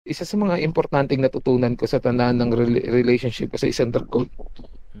isa sa mga importanteng natutunan ko sa tanan ng relationship ko sa isang tarko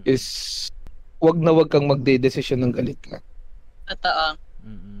is wag na wag kang magdedesisyon ng galit ka. Totoo.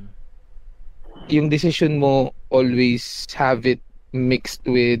 Yung decision mo, always have it mixed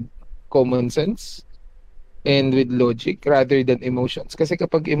with common sense and with logic rather than emotions. Kasi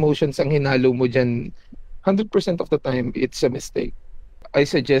kapag emotions ang hinalo mo dyan, 100% of the time, it's a mistake. I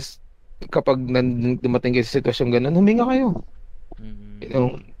suggest kapag dumating kayo sa sitwasyon ganun, huminga kayo. You know,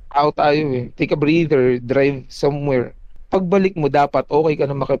 out tayo eh. Take a breather, drive somewhere. Pagbalik mo, dapat okay ka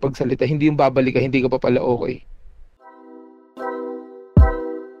na makipagsalita. Hindi yung babalik ka, hindi ka pa pala okay.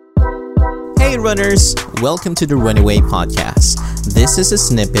 Hey runners, welcome to the Runaway Podcast. This is a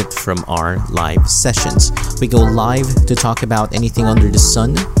snippet from our live sessions. We go live to talk about anything under the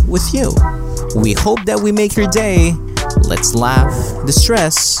sun with you. We hope that we make your day. Let's laugh,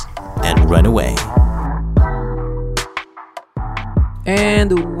 distress, and run away.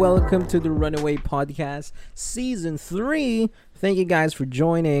 And welcome to the Runaway Podcast Season 3. Thank you guys for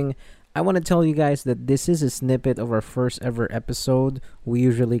joining. I want to tell you guys that this is a snippet of our first ever episode. We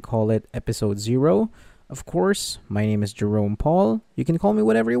usually call it episode 0. Of course, my name is Jerome Paul. You can call me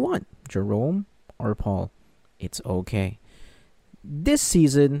whatever you want, Jerome or Paul. It's okay. This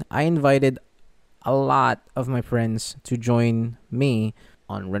season, I invited a lot of my friends to join me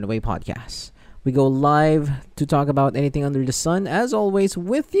on Runaway Podcast. We go live to talk about anything under the sun, as always,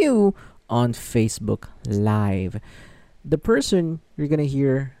 with you on Facebook Live. The person you're going to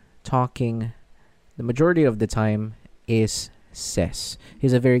hear talking the majority of the time is Ses.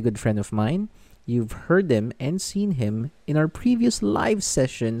 He's a very good friend of mine. You've heard him and seen him in our previous live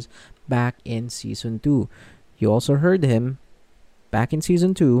sessions back in Season 2. You also heard him back in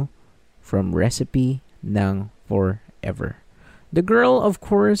Season 2 from Recipe ng Forever. The girl, of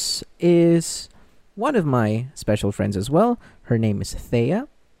course, is one of my special friends as well. Her name is Thea.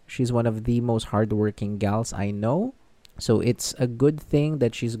 She's one of the most hardworking gals I know. So it's a good thing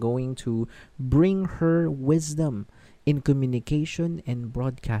that she's going to bring her wisdom in communication and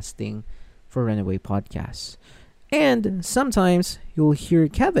broadcasting for Runaway Podcasts. And sometimes you'll hear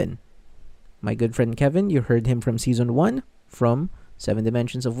Kevin. My good friend Kevin, you heard him from Season 1 from 7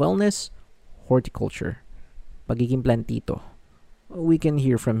 Dimensions of Wellness, Horticulture, Pagiging Plantito. We can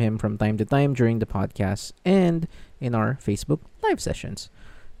hear from him from time to time during the podcast and in our Facebook live sessions.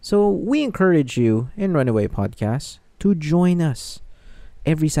 So we encourage you in Runaway Podcasts to join us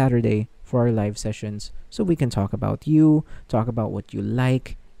every Saturday for our live sessions so we can talk about you, talk about what you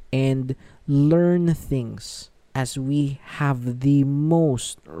like, and learn things as we have the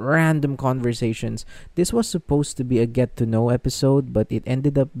most random conversations. This was supposed to be a get-to-know episode, but it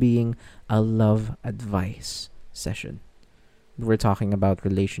ended up being a love advice session. We're talking about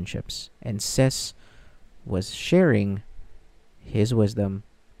relationships, and Ses was sharing his wisdom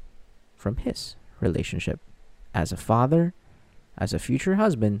from his relationship as a father, as a future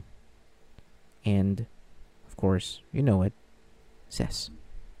husband, and, of course, you know it, Ses.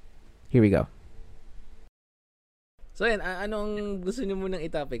 Here we go. So, yan, anong gusto niyo munang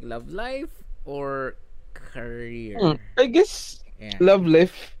itopic? Love life or career? I guess, love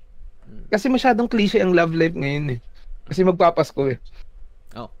life. Kasi masyadong cliche ang love life ngayon eh. Kasi magpapasko eh.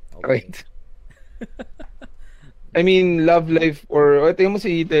 Oh, okay. Right. I mean, love life or tingnan mo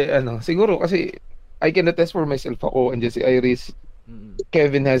si Ite, siguro kasi I can attest for myself ako and si Iris.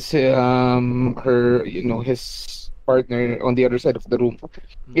 Kevin has her, his partner on the other side of the room.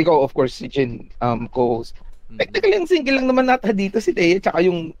 Ikaw, of course, si Jin, co-host. Technically, ang single lang naman nata dito si Thea, tsaka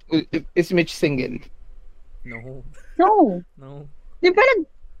yung is Mitch single. No. Di ba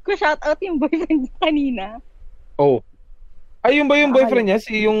nag-shoutout yung boyfriend kanina? Oh. Ay, yung ba yung boyfriend niya?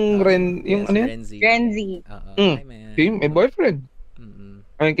 Si yung Ren... Yung ano yan? Renzi. Hi, man. Okay, may boyfriend.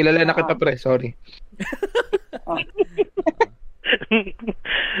 Ay, kilala na kita, pre. Sorry.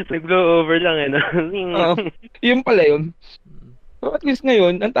 Nag-blow over lang, Yun pala yun. So, at least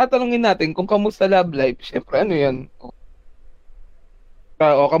ngayon, ang tatanungin natin kung kamusta love life. Siyempre, ano yan?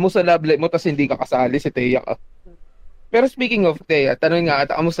 Kamusta love life mo tas hindi ka kasali, si Thea ka. Pero speaking of Thea, tanongin nga,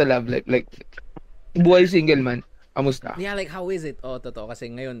 kamusta love life? Like, buhay single man. Kamusta? Yeah, like how is it? Oh, totoo.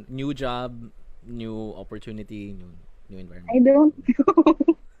 Kasi ngayon, new job, new opportunity, new environment. I don't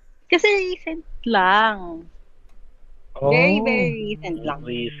know. Kasi recent lang. Very, very recent lang.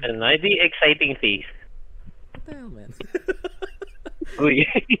 Recent lang. The exciting phase. What the hell, man? Uy.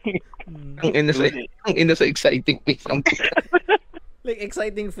 Ang ina sa exciting phase. Like,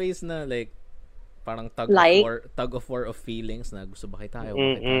 exciting phase na, like, parang tug of war of feelings na gusto ba tayo?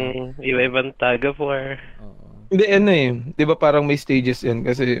 Iba-ibang tug of war. Oo. Hindi, di ba parang may stages yan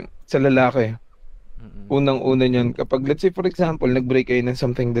kasi sa lalaki, Unang-una niyan, kapag let's say for example, nag-break kayo ng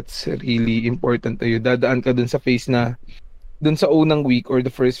something that's really important to you, dadaan ka dun sa phase na dun sa unang week or the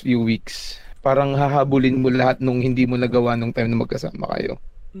first few weeks, parang hahabulin mo lahat nung hindi mo nagawa nung time na magkasama kayo.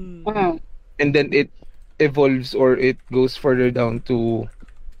 And then it evolves or it goes further down to,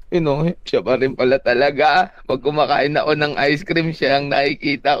 siya pa rin pala talaga. Pag kumakain ako ng ice cream, siya ang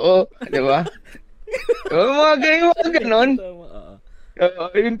nakikita ko. Di ba? Mga ganon.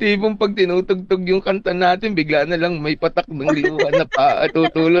 Yung tipong pag tinutugtog yung kanta natin, bigla na lang may patak ng liwan na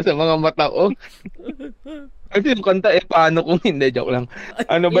tutulo sa mga mata ko. Kasi yung kanta, paano kung hindi? Joke lang.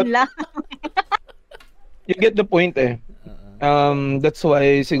 Ba? You get the point eh. That's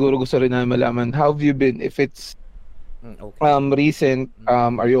why siguro gusto rin namin malaman, how have you been? If it's recent,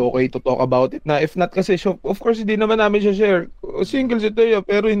 are you okay to talk about it? Na if not kasi, of course, hindi naman namin siya share. Single si Teo,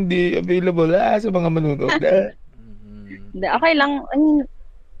 pero hindi available sa mga manunood. Okay lang.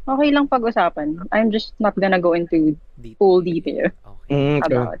 Okay lang pag-usapan. I'm just not gonna go into full detail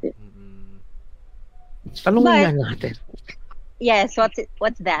about it. Anong nga natin? Yes,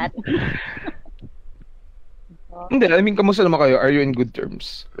 what's that? Hindi, I mean, kamusta naman kayo? Are you in good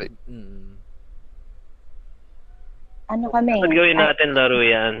terms? Right? Ano kami? Gawin natin laro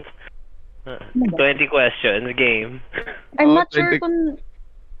yan. 20 questions game. I'm not sure kung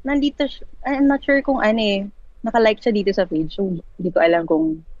nandito I'm not sure kung naka-like siya dito sa page. So, hindi ko alam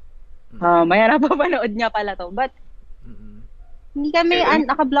kung maya napapanood niya pala to. But, hindi kami,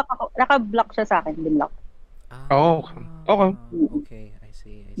 naka-block siya sa akin. Binlock. Okay. Okay, I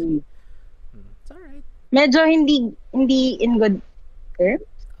see. It's alright. Medyo hindi in good terms.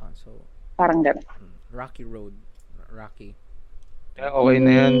 So, parang gano'n. Rocky road. Rocky. Okay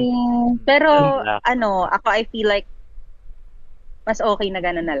na yan. Pero, ako I feel like mas okay na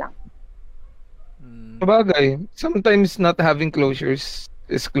gano'n na lang. Sabagay, sometimes not having closures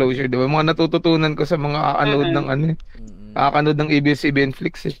is closure, di ba? Mga natututunan ko sa mga kakanood ng kakanood ng ABS-CBN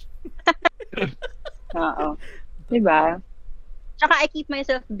Flix eh. Oo. Diba? Tsaka I keep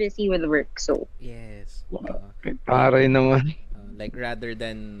myself busy with work, so. Yes. Pare naman. Like rather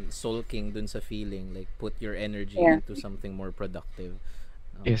than sulking dun sa feeling, like put your energy into something more productive.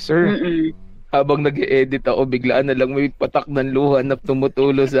 Yes, sir. Habang nag-e-edit ako, biglaan na lang may patak ng luha na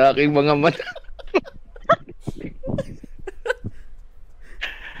tumutulo sa aking mga mata.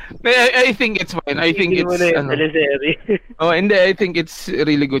 I think it's fine. I think it's hindi, I think it's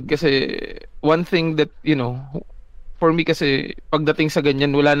really good kasi one thing that, for me kasi pagdating sa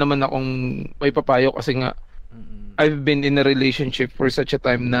ganyan, wala naman akong may papayo kasi nga I've been in a relationship for such a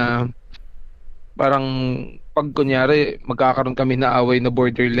time na parang pag kunyari magkakaroon kami na away na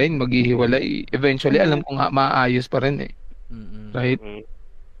borderline, maghihiwalay, eventually alam ko nga maayos pa rin eh. Right?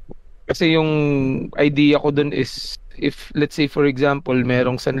 Kasi yung idea ko dun is if let's say for example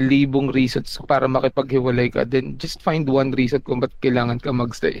merong 1,000 reasons para makipaghiwalay ka, then just find one reason kung ba't kailangan ka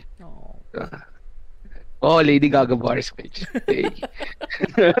magstay. Lady Gaga bars page. Hey.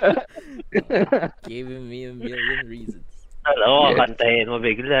 Giving me a million reasons. Alam ko, kantahin mo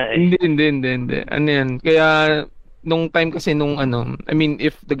bigla eh. Hindi. Ano yan? Kaya nung time kasi I mean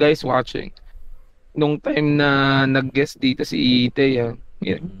if the guy's watching, nung time na nag-guest dito si Thea,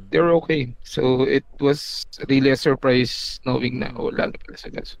 they're okay. So it was really a surprise knowing na lagi pala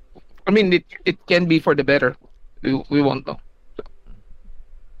sa gas. I mean it can be for the better. We won't know.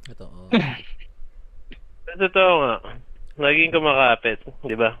 Totoo nga. Naging kumakapit,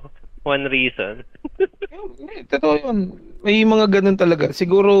 di ba? One reason. Totoo yun. May mga ganun talaga.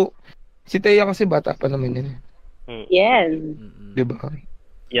 Siguro si Thea kasi bata pa naman yan. Yes. Di ba?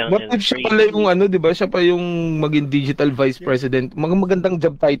 What if siya pala yung di ba? Siya pa yung maging digital vice president. Magandang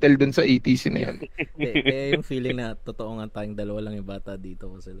job title dun sa ATC na yan. Kaya yung feeling na totoo nga tayong dalawa lang yung bata dito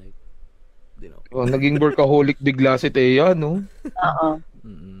kasi like, naging workaholic bigla si Thea, no? Oo.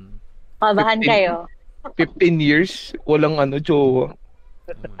 Kabahan kayo. 15 years, walang jowa.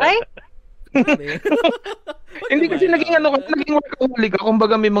 Ay? Hindi kasi naging workaholic ka.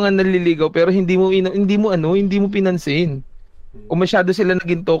 Kumbaga may mga naliligaw pero hindi mo pinansin. O masyado silang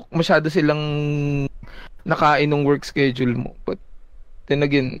nakain ng work schedule mo. But then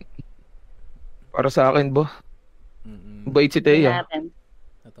again, para sa akin ba? Bait si Thea.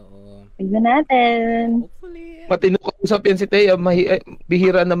 Tignan natin. Hopefully. Matino kausap yan si Thea.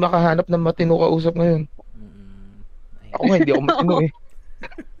 Bihira na makahanap ng matino kausap ngayon. Ako nga, hindi ako matino eh.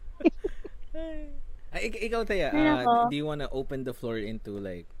 Ikaw, Thea, do you wanna open the floor into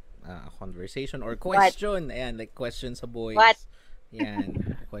like a conversation or question? Ayan, like questions sa boys. What?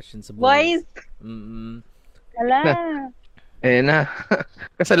 Yan, questions sa boys. Wala. Na.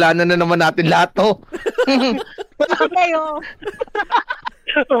 Kasalanan na naman natin lahat to. Kayo.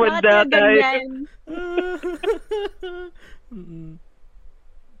 Manda Bakit tayo. ganyan?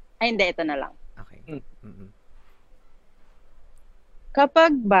 Ay, hindi. Ito na lang. Okay.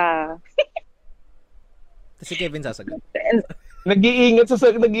 Kapag ba... Si Kevin sasagot. Nag-iingat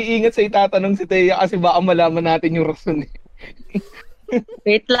sa itatanong si Thea kasi baka malaman natin yung rason eh.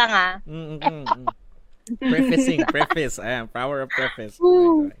 Wait lang ah. Preface. Ayan, power of preface.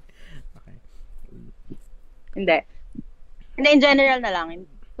 Woo. Okay. Hindi. Hindi, in general na lang.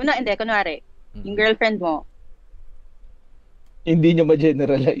 Kunwari, yung girlfriend mo, Hindi niya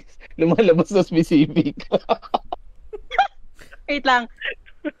ma-generalize. Lumalabas na specific. wait lang.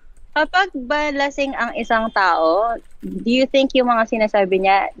 Kapag ba lasing ang isang tao, do you think yung mga sinasabi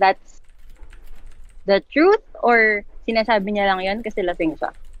niya, that's the truth? Or sinasabi niya lang yon kasi lasing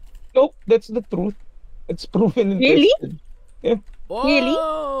siya? Nope, that's the truth. It's proven in Really? tested. Yeah. Really?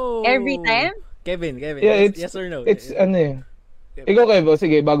 Every time? Kevin. Yeah, yes or no? It's ano eh. Ikaw, Kevo,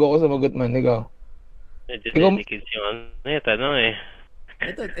 sige, bago ko sumagot man, ikaw. Medyo delicate yung tanong eh.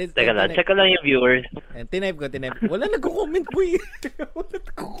 Teka lang, check ko lang yung viewers. Tinype ko. Wala nagko-comment, boy.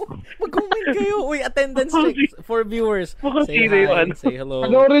 Mag-comment kayo. Uy, attendance check for viewers. Say hi, say hello.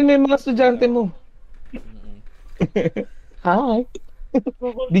 Ano rin may mga estudyante mo? Hi.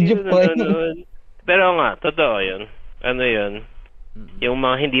 Did you find? Pero nga, totoo yun. Ano yun? Yung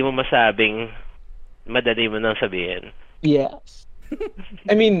mga hindi mo masabing, madali mo nang sabihin. Yes.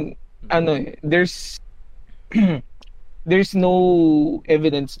 I mean, there's no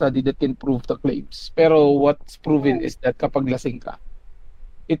evidence study that can prove the claims. Pero what's proven is that kapag lasing ka,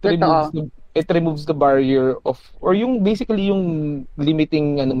 it removes the barrier of, or yung basically yung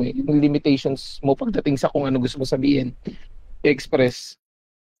limiting yung limitations mo pagdating sa kung ano gusto mo sabihin, i-express.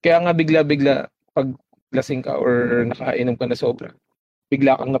 Kaya nga bigla-bigla pag lasing ka or nakainom ka na sobra,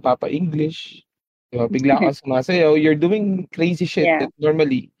 bigla kang napapa-English, diba? Bigla kang sumasayaw, you're doing crazy shit that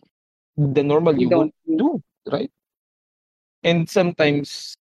normally the normal you won't do, right? And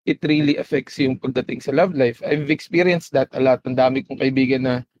sometimes it really affects yung pagdating sa love life. I've experienced that a lot. Ang dami kong kaibigan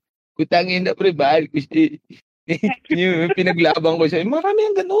na kutangin na pre, bahal ko siya. Yung pinaglaban ko siya. Marami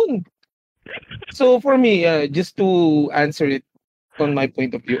ang ganun. So for me, just to answer it on my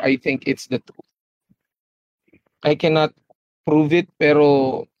point of view, I think it's the truth. I cannot prove it,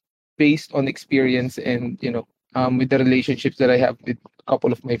 pero based on experience and, with the relationships that I have with a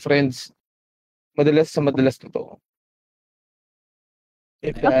couple of my friends, madalas totoo.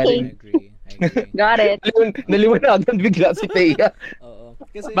 Okay. I agree. Got it. Naliwanagan bigla si Thea. Oo.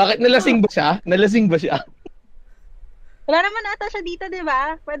 Kasi, Bakit nalasing ba siya? Wala naman ata siya dito, di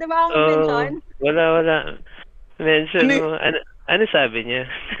ba? Pwede ba akong mention? Wala. Mention mo. Ano sabi niya?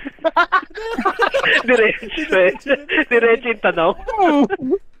 Diretso yung tanong.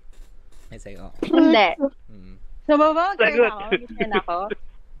 I say, Hindi. So, mag-turn ako?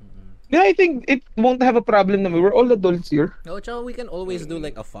 Yeah, I think it won't have a problem naman. We're all adults here. No, tsaka we can always do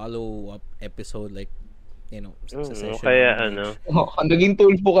like a follow-up episode, like, sa session. Kaya Naging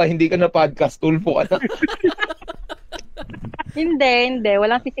tulpo ka, hindi ka na podcast, tulpo ka na. Hindi.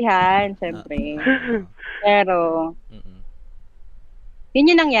 Walang sisihan, syempre. Pero,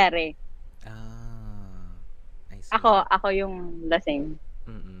 yun yung nangyari. I see. Ako yung lasing.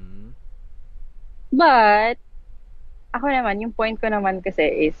 But, ako naman, yung point ko naman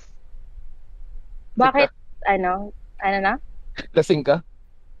kasi is, bakit, ano na? Lasing ka?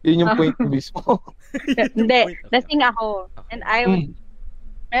 Yun yung point mismo. Hindi, lasing ako. And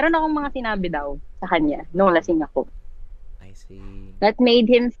meron akong mga sinabi daw sa kanya nung lasing ako. I see. That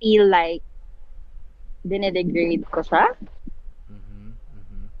made him feel like dinedegrade ko siya.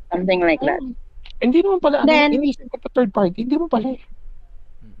 Something like that. Hindi naman pala. Then, inisip ko pa third party. Hindi mo pala.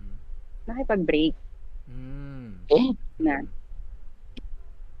 Nakipag-break. Na.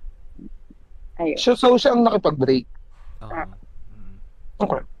 Ayun. So siya ang nakipag-break.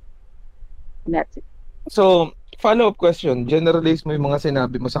 Okay. That's it. So, follow-up question. Generalize mo yung mga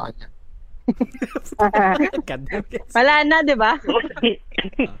sinabi mo sa kanya. Wala na, di ba?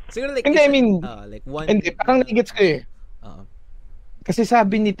 Siguro like, hindi, I mean, like one... Hindi, parang nagigets ko eh. Kasi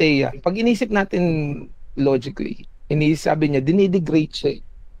sabi ni Thea, pag inisip natin logically, sabi niya, dinidegrade siya eh.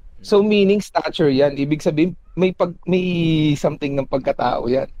 So, meaning stature yan. Ibig sabihin, may something ng pagkatao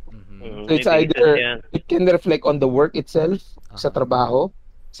yan. So, it's either, it can reflect on the work itself, sa trabaho,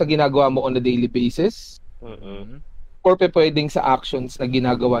 sa ginagawa mo on a daily basis, or pwedeng sa actions na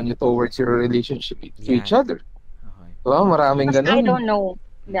ginagawa niyo towards your relationship to each other. Wow, maraming ganun. I don't know.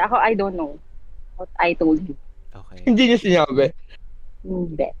 Hindi, I don't know what I told you. Okay. Hindi niya sinabi?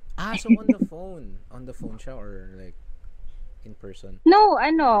 Hindi. So on the phone siya or like in person? No,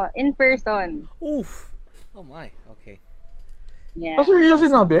 in person. Oof. Oh my, okay. Yeah. Kasi yun yung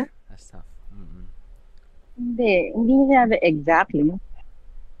sinabi? That's tough. Hindi niya sinabi exactly.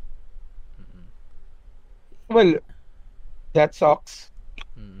 Well, that sucks.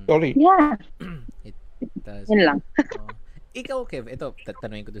 Sorry. Yeah. It does. Yun lang. Ikaw, Kev, ito,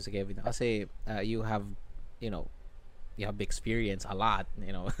 tatanungin ko to si Kevin. Kasi you have, you have experience a lot,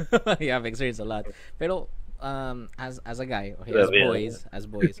 you have experience a lot. Pero, as a guy, okay, as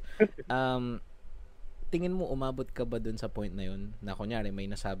boys, tingin mo umabot ka ba dun sa point na yun na kunyari may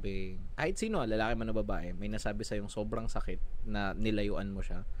nasabi, kahit sino, lalaki man o babae, may nasabi sa yung sobrang sakit na nilayuan mo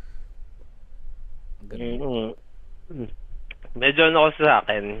siya? Ganun. Medyo ko sa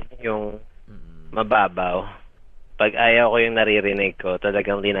akin yung mababaw. Pag ayaw ko yung naririnig ko,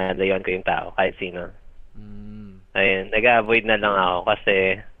 talagang linalayuan ko yung tao kahit sino. Ayun, nag-avoid na lang ako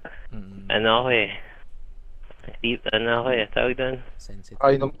kasi tawag doon. Sensitive.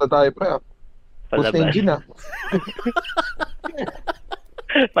 Ay, naman tayo pre. Palabas. Engine na.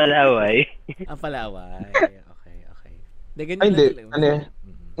 Palaway. Palaway. Okay.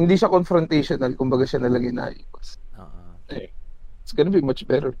 Hindi siya confrontational, kumbaga siya nalang inayos. It's gonna be much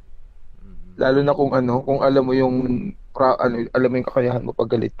better. Lalo na kung alam mo yung kakayahan mo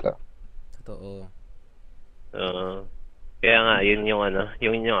pag galit ka. Totoo. Kaya nga yun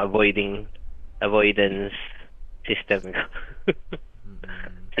yung avoidance system ko.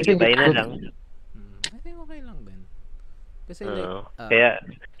 Sige, bye na lang. I think okay lang din. Kasi kaya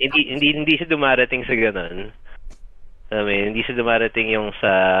hindi siya dumarating sa ganun. Hindi siya dumarating yung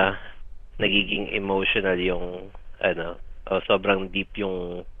sa nagiging emotional yung sobrang deep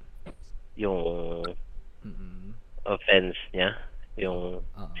yung offense niya, yung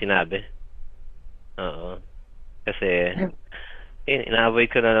sinabi. Kasi ina-avoid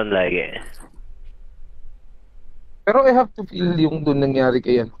ko na lang lagi. Pero I have to feel yung doon nangyari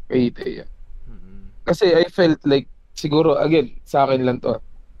kay Thea. Kasi I felt like, siguro, again, sa akin lang to.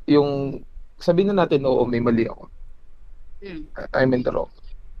 Yung, sabihin na natin, oo, may mali ako. I'm in the wrong.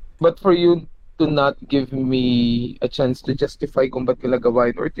 But for you to not give me a chance to justify kung ba't ko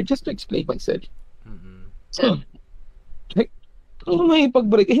nagawa or to just to explain myself. Like, may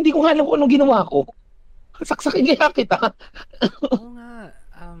pag-break. Hindi ko nga alam kung anong ginawa ko. Saksakin kaya kita. Oo nga.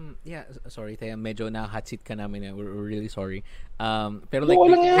 Yeah, sorry Thea, medyo na hot seat ka namin. We're really sorry. Pero like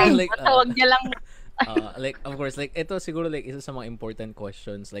tawag niya lang. Like of course, like ito siguro like isa sa mga important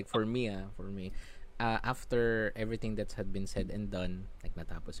questions like for me, after everything that had been said and done, like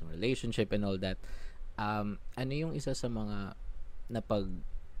natapos yung relationship and all that, ano yung isa sa mga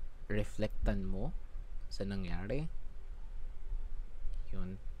napag-reflectan mo sa nangyari?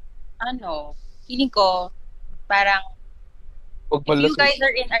 Yun. Feeling ko parang if you guys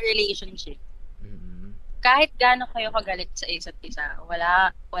are in a relationship, kahit gaano kayo kagalit sa isa't isa,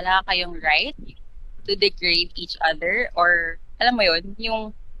 wala kayong right to degrade each other or alam mo yun,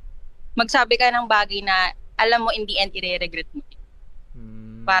 yung magsabi ka ng bagay na alam mo in the end i-regret mo.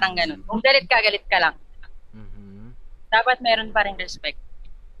 Parang ganun. Kung galit ka lang. Dapat meron pa rin respect.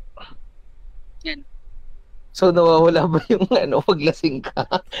 Yan. So, nawawala ba yung paglasing ka?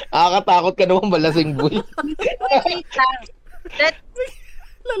 Nakakatakot ka naman malasing, boy.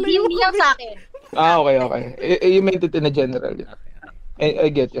 Hindi lang sa akin. Okay. You meant it in a general. Yeah.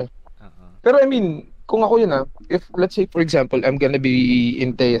 I get you. Pero I mean, kung ako yun if let's say for example, I'm gonna be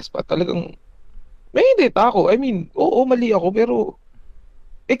in Teya's pa, talagang may hindi ako. I mean, oo, mali ako, pero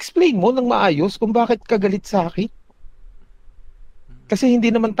explain mo ng maayos kung bakit ka galit sa akin. Kasi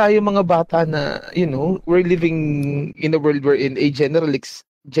hindi naman tayo mga bata na, we're living in a world wherein a general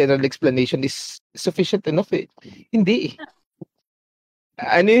explanation is sufficient enough eh. Hindi eh.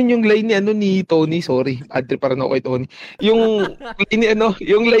 Ano yun yung line ni Tony? Sorry, adre para na ako kay Tony. Yung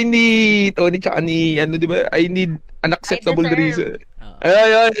line ni Tony tsaka ni, di ba? I need an acceptable reason.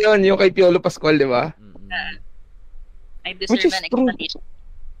 Ayun, yung kay Piolo Pascual, di ba? I deserve an explanation.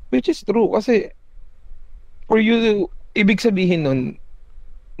 Which is true, kasi for you, ibig sabihin nun,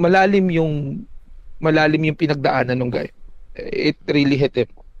 malalim yung pinagdaanan ng guy. It really hit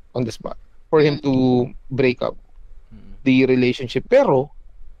him on the spot for him to break up the relationship. Pero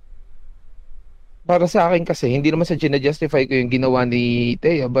para sa akin kasi, hindi naman sa gina-justify ko yung ginawa ni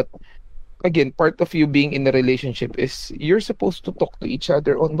Thea, but again, part of you being in a relationship is you're supposed to talk to each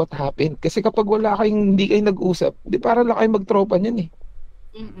other on what happened. Kasi kapag hindi kayo nag-usap, di para lang kayo magtropa niyan eh.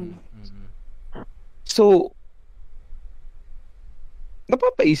 So,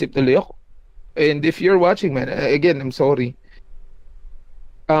 napapaisip tuloy ako. And if you're watching, man, again, I'm sorry.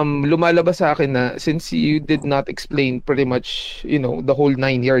 Lumalabas sa akin na since you did not explain pretty much, the whole 9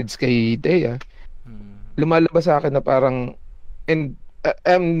 yards kay Thea, lumalabas sa akin na parang, and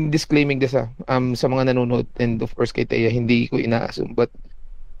I'm disclaiming this sa mga nanonood, and of course kay Thea, hindi ko ina-assume, but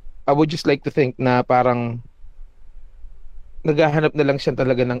I would just like to think na parang naghahanap na lang siya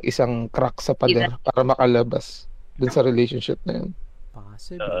talaga ng isang crack sa pader para makalabas dun sa relationship na yun.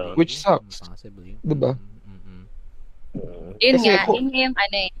 Possibly. Which sucks. Possibly. Diba? Yun Kasi nga, ako- yun yung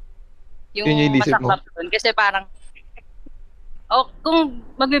ano eh. Yung Yun yung inisip mo? masaklap dun. Kasi parang, kung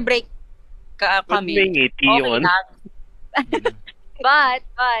magbe-break kami, May ngiti okay yung ano. lang. But,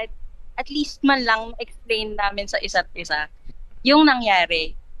 at least man lang explain namin sa isa't isa yung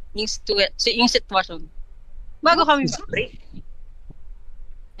nangyari, yung sitwasyon. Bago kami mag-break.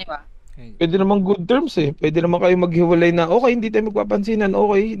 Diba? Pwede naman good terms eh. Pwede naman kayo maghiwalay na, okay, hindi tayo magpapansinan,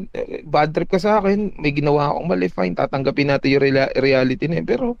 okay, bad trip ka sa akin, may ginawa akong mali, fine, tatanggapin natin yung reality na yun.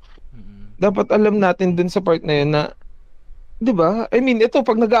 Pero, dapat alam natin dun sa part na yun na, di ba? I mean, ito,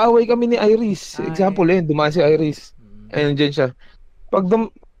 pag nag-aaway kami ni Iris, example eh, dumaan si Iris, ayun dyan siya. Pag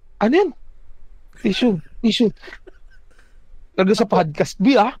ano yan? Tissue. Nandun sa podcast,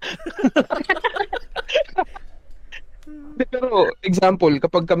 Pero, example,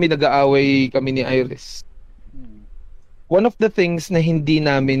 kapag kami nag-aaway kami ni Iris, one of the things na hindi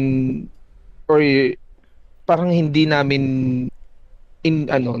namin, or parang hindi namin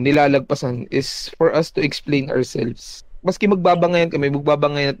nilalagpasan is for us to explain ourselves. Maski magbabangayan kami,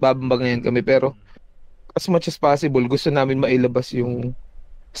 pero as much as possible, gusto namin mailabas yung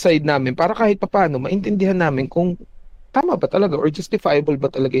side namin para kahit papaano maintindihan namin kung tama ba talaga or justifiable ba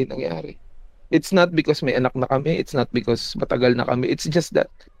talaga yung nangyari. It's not because may anak na kami, it's not because matagal na kami, it's just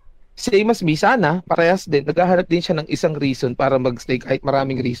that same as me, sana parehas din, naghahanap din siya ng isang reason para magstay kahit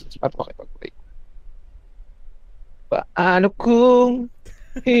maraming reasons para makipag-break. Paano kung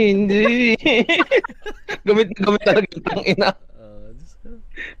hindi? gamit talaga itong ina.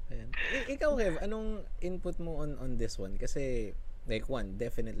 Ikaw, Kev, anong input mo on this one? Kasi, like, one,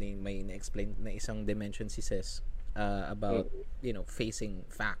 definitely may na-explain na isang dimension si Ses about, facing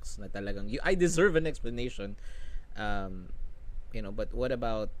facts na talagang, I deserve an explanation. But what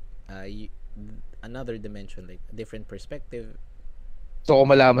about another dimension, like, a different perspective? So,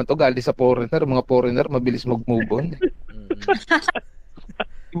 kung malaman to, galing sa foreigner, mga foreigner, mabilis mag-move on.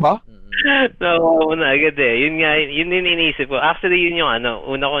 Diba? So, una agad eh. Yun yung iniisip ko. Actually, yun yung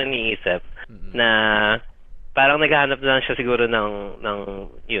una ko iniisip na parang naghahanap na lang siya siguro ng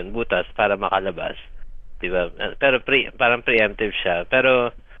yun, butas para makalabas. Diba? Pero parang preemptive siya.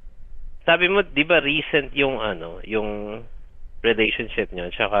 Pero sabi mo, diba recent yung yung relationship niyo,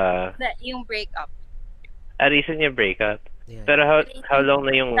 tsaka Yung breakup. recent yung breakup. Yeah. Pero how long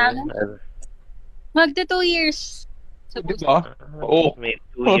na yung Magto 2 years. Diba? Oo. May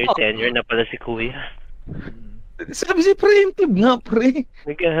 2-year tenure na pala si Kuya. Sabi si preemptive nga, pre.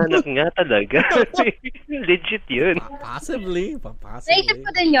 Naghahanap nga talaga. Legit yun. Possibly. Naisip ko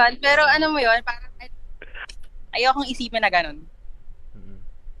din yun, pero ano mo yun, parang ayokong isipin na ganun.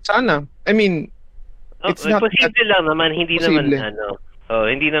 Sana. I mean, it's not posible lang naman, hindi posible. naman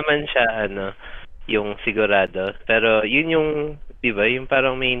hindi naman siya yung sigurado. Pero yun yung, di ba, yung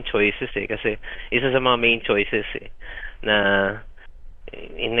parang main choices eh. Kasi isa sa mga main choices eh, na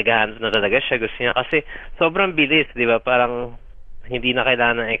naghahanap na talaga siya. Gusto niya kasi sobrang bilis, di ba? Parang hindi na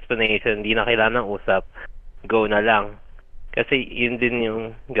kailangan ng explanation, hindi na kailangan ng usap. Go na lang. Kasi yun din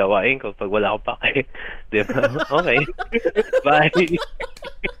yung gawain ko pag wala akong pake. Di ba? Okay. Bye.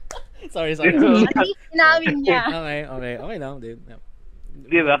 Sorry. At least sinawin niya. Okay lang, dude. Yeah.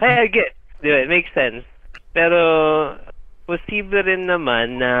 Di ba? Kaya get. Di ba? It makes sense. Pero posible rin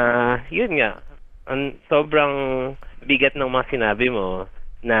naman na yun nga, sobrang bigat ng mga sinabi mo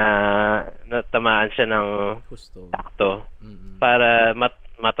na natamaan siya ng Gusto. sakto para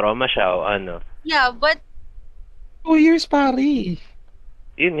matrauma siya o ano. Yeah, but 2 years, pare.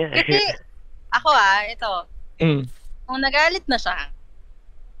 Yun nga. kasi ako ito. Kung nagalit na siya,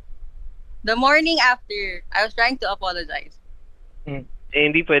 the morning after, I was trying to apologize.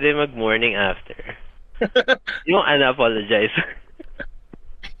 Hindi pwede mag-morning after. Yung apologize.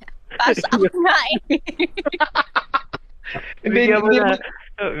 Pass ako nga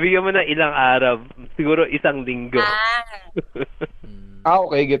Bigyan mo na ilang araw. Siguro isang linggo.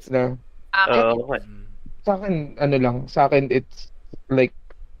 Okay, gets na. Okay. Sa akin, sa akin, it's like,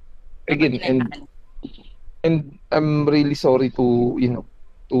 again, and I'm really sorry to,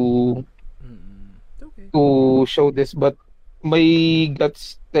 to show this, but my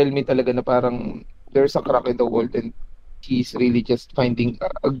guts tell me talaga na parang there's a crack in the wall and he's really just finding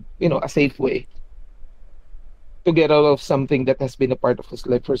a safe way to get out of something that has been a part of his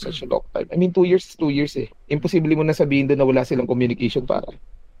life for such a long time. I mean, 2 years is 2 years eh. Imposible mo na sabihin doon na wala silang communication para.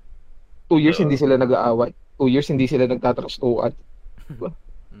 2 years hindi sila nag-aaway. 2 years hindi sila nagtatrastuan.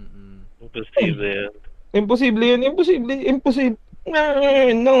 Imposible yan. Imposible yun. Imposible.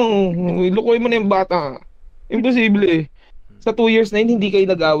 No. Lukoy mo na yung bata. Imposible. Sa 2 years na yun, hindi kayo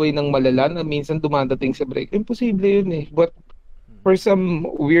nag-away ng malala na minsan dumadating sa break. Imposible yun eh. But for some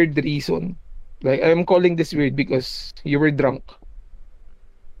weird reason, like I'm calling this weird because you were drunk.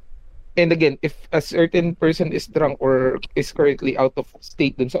 And again, if a certain person is drunk or is currently out of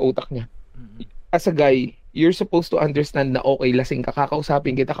state dun sa utak niya, as a guy, you're supposed to understand na okay, lasing ka,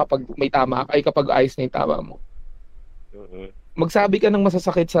 kakausapin kita kapag may tama ka, ay kapag ayos na yung tama mo. Magsabi ka ng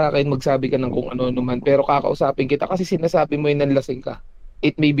masasakit sa akin, magsabi ka ng kung ano man, pero kakausapin kita kasi sinasabi mo yun na lasing ka.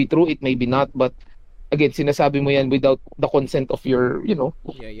 It may be true, it may be not, but again, sinasabi mo yan without the consent of your,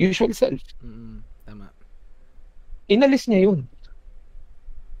 usual self. Tama. Inalis niya yun.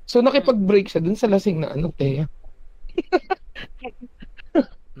 So nakipag-break siya dun sa lasing na Teya.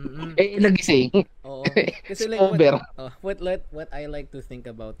 Nagising. Oo. Kasi like what I like to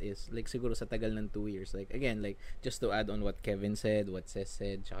think about is like siguro sa tagal ng 2 years, like again, like just to add on what Kevin said, what Cez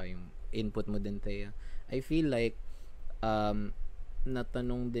said, tsaka yung input mo din, Teya. I feel like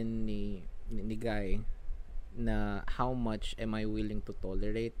natanong din ni Guy na how much am I willing to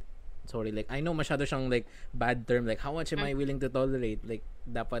tolerate. Sorry, like I know masyado siyang like bad term, like how much am I willing to tolerate, like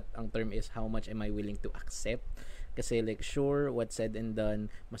dapat ang term is how much am I willing to accept. Kasi like sure, what said and done,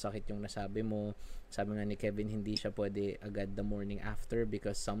 masakit yung nasabi mo. Sabi nga ni Kevin, hindi siya pwede agad the morning after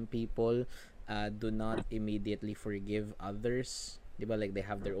because some people do not immediately forgive others. Diba? Like they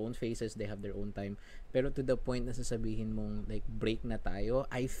have their own phases, they have their own time. Pero to the point na sasabihin mong like break na tayo,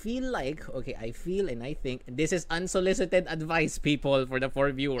 I feel and I think this is unsolicited advice, people, for the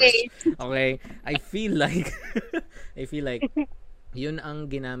 4 viewers. Okay? I feel like yun ang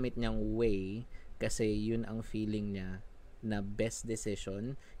ginamit niyang way kasi yun ang feeling niya na best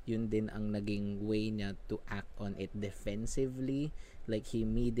decision. Yun din ang naging way niya to act on it defensively. Like he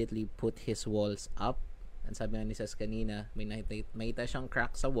immediately put his walls up. Ang sabi nga ni Sas kanina, may nakita siyang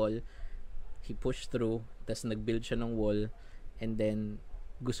crack sa wall, he pushed through, tas nag-build siya ng wall, and then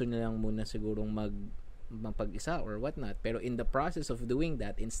gusto niya lang muna sigurong mapag-isa or whatnot. Pero in the process of doing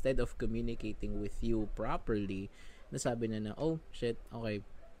that, instead of communicating with you properly, nasabi na oh shit, okay,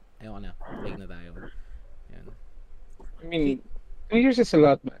 ayoko na, break na tayo. Yan. I mean, 2 years is a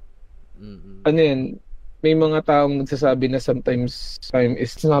lot, man. Ano yan, may mga taong nagsasabi na sometimes time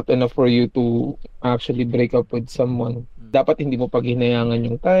is not enough for you to actually break up with someone. Dapat hindi mo paghinayangan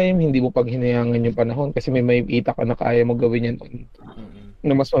yung time, hindi mo paghinayangan yung panahon kasi may kita ka na kaya mo gawin yan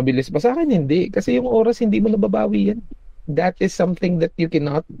na mas mabilis. Ba sa akin, hindi. Kasi yung oras, hindi mo nababawi yan. That is something that you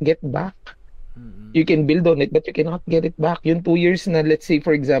cannot get back. You can build on it, but you cannot get it back. Yung 2 years na, let's say,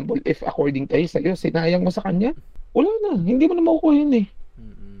 for example, if according tayo sa'yo, sinayang mo sa kanya, wala na. Hindi mo na makukuha yun eh.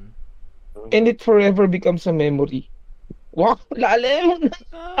 And it forever becomes a memory. Wow, lalim!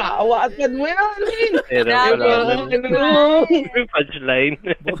 Awatan mo yan! Punchline.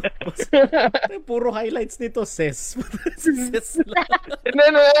 Puro highlights nito, Cez. No,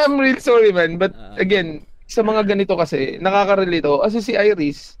 I'm really sorry, man. But again, sa mga ganito kasi, nakaka-relate ako. Kasi si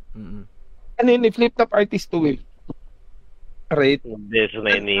Iris, flip-top artist to eh. Right? This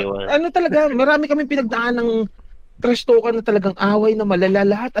many one. Talaga, marami kami pinagdaan ng trash talker na talagang away na malala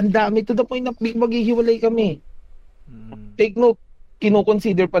lahat. Ang dami to the point na maghihiwalay kami. Take note,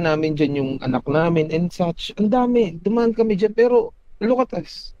 kino-consider pa namin dyan yung anak namin and such. Ang dami. Dumaan kami dyan. Pero, look at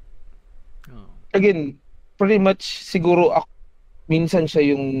us. Again, pretty much siguro ako, minsan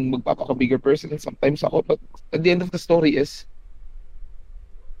siya yung magpapaka-bigger person and sometimes ako. But at the end of the story is,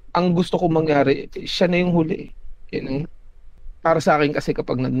 ang gusto kong mangyari, siya na yung huli. You know? Para sa akin kasi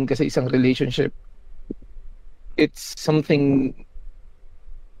kapag nandun ka sa isang relationship, it's something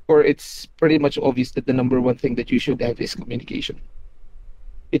or it's pretty much obvious that the number one thing that you should have is communication.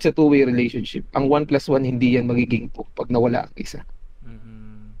 It's a two-way relationship. Ang 1 + 1 hindi yan magiging 2 pag nawala ang isa.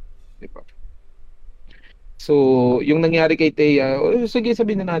 Diba? So, yung nangyari kay Teya, sige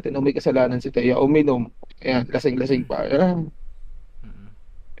sabihin na natin, may kasalanan si Teya, uminom, ayan, lasing-lasing pa.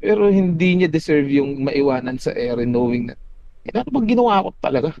 Pero hindi niya deserve yung maiwanan sa ere knowing na, ano bang ginawa ko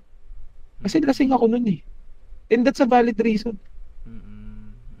talaga? Kasi lasing ako nun eh. And that's a valid reason.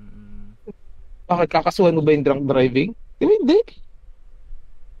 Bakit kakasuhan mo ba yung drunk driving? Hindi.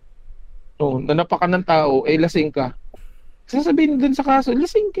 No, nanapakan ng tao, lasing ka. Sasabihin dun sa kaso,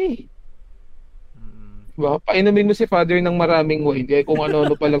 lasing ka eh. Diba? Painumin mo si father ng maraming wine. Kaya kung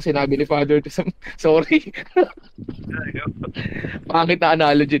ano-ano pa lang sinabi ni father to sorry. Pangit na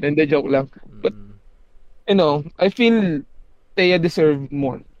analogy. Hindi, joke lang. But, I feel Teya deserve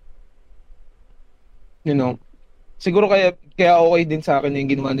more. Siguro kaya okay din sa akin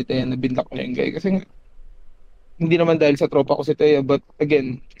yung ginawa ni Teya na binlock niya yung guy. Kasi hindi naman dahil sa tropa ko si Thea, but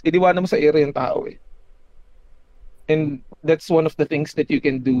again, iniwanan mo sa area yung tao eh. And that's one of the things that you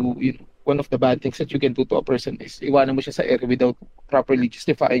can do, one of the bad things that you can do to a person is iwanan mo siya sa area without properly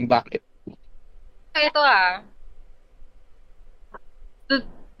justifying bakit. Ito to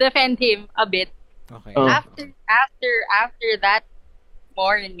defend him a bit. Okay. After that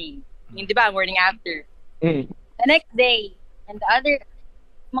morning, di ba, morning after, the next day, and the other,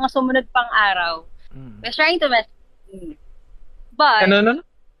 mga sumunod pang araw, he was trying to message me. But,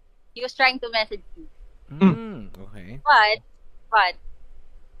 he was trying to message me. Okay. But,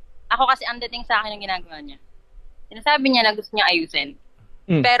 ako kasi ang dating sa akin yung ginagawa niya. Sinasabi niya na gusto niya ayusin.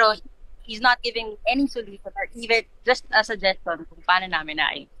 Pero, he's not giving any solution or even just a suggestion kung paano namin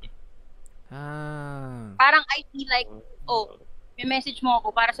naayusin. Parang I feel like, may message mo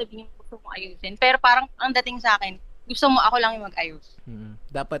ako para sabihin mo gusto mong ayusin. Pero parang ang dating sa akin, gusto mo ako lang yung mag-ayos.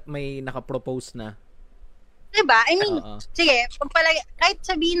 Dapat may nakapropose na. Diba? I mean, sige, kahit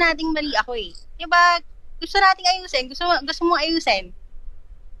sabihin natin mali ako eh. Diba, gusto nating ayusin, gusto mo ayusin.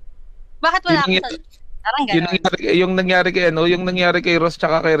 Bakit wala akong parang gano'n. Yung nangyari kay Ross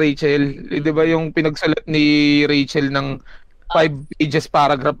tsaka kay Rachel, di ba yung pinagsalat ni Rachel ng 5 pages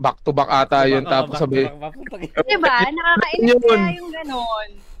paragraph back to back ata yun, tapos sabi. Diba? Nakakainis kaya yung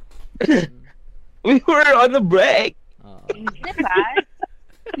gano'n. We were on a break. Diba?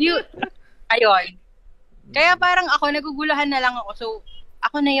 Ayun. Kaya parang ako, naguguluhan na lang ako. So,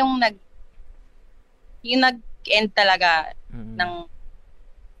 ako na yung nag-end talaga ng,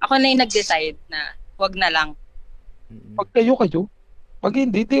 ako na yung nag-decide na wag na lang. Pag kayo. Pag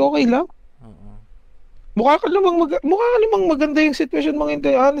hindi, okay lang. Mukha ka namang maganda yung sitwasyon mo ngayon,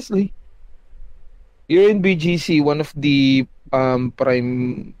 honestly. You're in BGC, one of the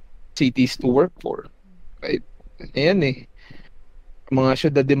prime cities to work for. Right? Ayan eh. Mga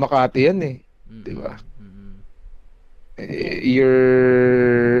syudad de Makati yan eh. Di ba?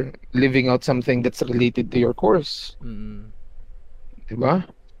 You're living out something that's related to your course. Di ba?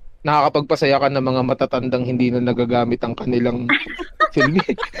 Nakakapagpasaya ka ng mga matatandang hindi na nagagamit ang kanilang filmi.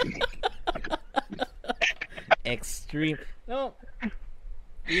 Extreme. No.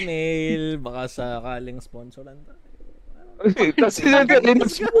 Email, baka sakaling sponsoran tayo. Kasi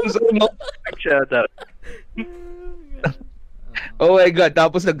sponsor mo. Shout out. Oh my God,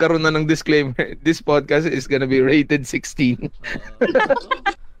 tapos nagkaroon na ng disclaimer. This podcast is gonna be rated 16.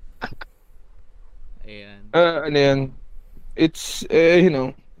 Ayan. Ano yan? It's,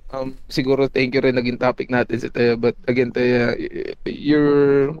 siguro thank you rin naging topic natin si Taya. But again, Taya,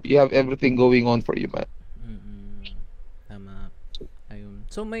 you have everything going on for you, man. Tama. Ayun.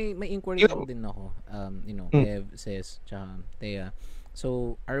 So may inquiry lang din ako. Kev says, Taya.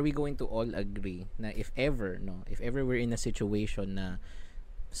 So, are we going to all agree na if ever we're in a situation na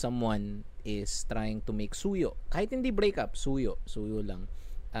someone is trying to make suyo, kahit hindi breakup, suyo lang,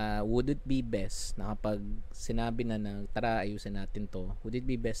 would it be best na kapag sinabi na tara ayusin natin to, would it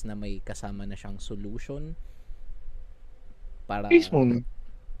be best na may kasama na siyang solution para Space muna.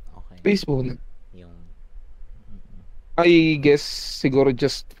 Okay. Space muna. Yung I guess siguro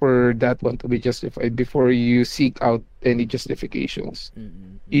just for that one to be justified before you seek out any justifications.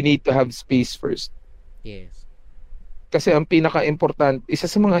 You need to have space first. Yes. Kasi ang isa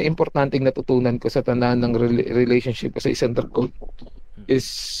sa mga importanteng natutunan ko sa tandaan ng relationship ko sa isang drag is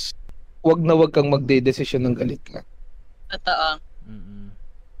wag kang magde-desisyon ng galit ka. Totoo.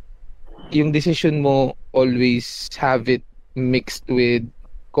 Yung decision mo, always have it mixed with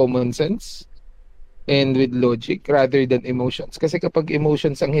common sense and with logic rather than emotions. Kasi kapag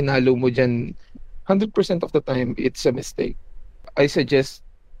emotions ang hinalo mo dyan, 100% of the time, it's a mistake. I suggest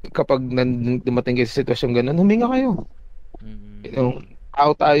kapag dumating kayo sa sitwasyon ganun, huminga kayo.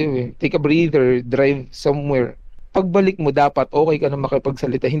 Out tayo eh. Take a breather, drive somewhere. Pagbalik mo, dapat okay ka na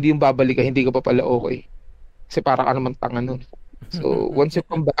makipagsalita. Hindi yung babalik ka, hindi ka pa pala okay. Kasi para ka naman tanga nun. So, once you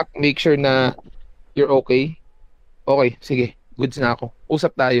come back, make sure na you're okay. Okay, sige. Goods na ako.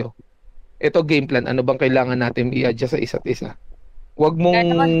 Usap tayo. Ito game plan. Ano bang kailangan natin i-adjust sa isa't isa? Wag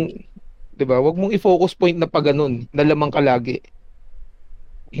mong, diba? Wag mong i-focus point na pa ganun. Na lamang ka lagi.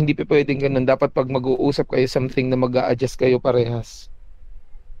 Hindi pa pwedeng ganun. Dapat pag mag-uusap kayo, something na mag-a-adjust kayo parehas.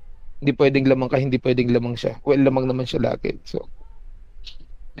 Hindi pwedeng lamang ka, hindi pwedeng lamang siya. Well, lamang naman siya lagi. So,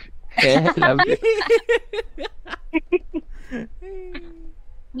 love it.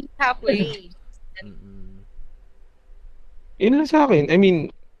 Halfway. Yun lang sa akin. I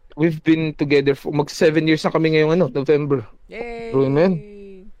mean, we've been together for 7 years na kami ngayong November. Yay! Roman.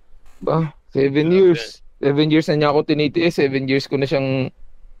 Ba? 7 years. 7 years na niya ako tinitiis. 7 years ko na siyang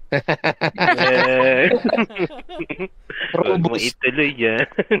Huwag mo ituloy yan.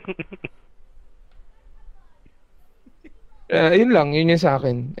 Yun lang, yun yung sa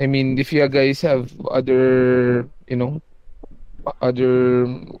akin. I mean, if you guys have other, other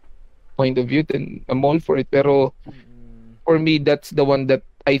point of view, then I'm all for it. Pero for me, that's the one that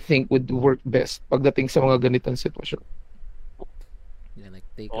I think would work best pagdating sa mga ganitong sitwasyon. Yeah, like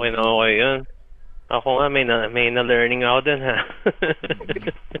okay na okay yun. Ako nga, may na-learning ako dun, ha?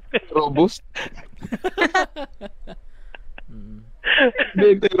 Robust?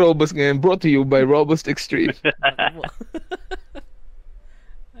 Hindi Robust ngayon. Brought to you by Robust Extreme.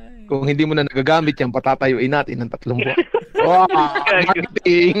 Kung hindi mo na nagagamit yan, patatayuin natin ng 3 buwan. Wow!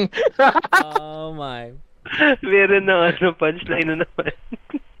 Marketing! Oh my. Meron na punchline na naman.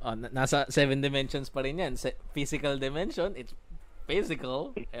 Nasa 7 dimensions pa rin yan. Physical dimension, it's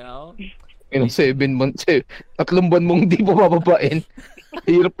physical, 7 months 3 buwan mong di pa bababain.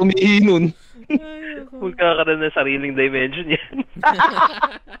 Hirap umihi nun. Magkakaroon ng sariling dimension yan.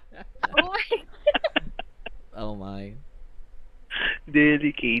 Oh my.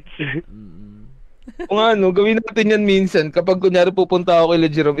 Delicates. Kung gawin natin yan minsan. Kapag kunyari pupunta ako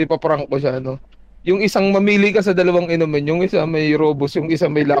kay Jerome, ipaprank ko siya, Yung isang mamili ka sa 2 inumin, yung isa may robust, yung isa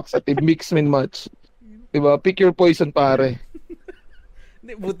may laxative, mix and match. Diba? Pick your poison, pare.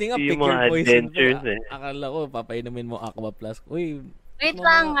 Buti nga, pick your poison pa. Akala ko, papainumin mo Aqua Plus. Uy, wait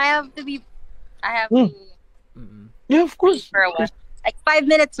lang, I have to Yeah, of course. for a while. Like 5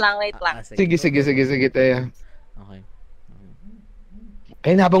 minutes lang, wait lang. Sige, Teya. Okay.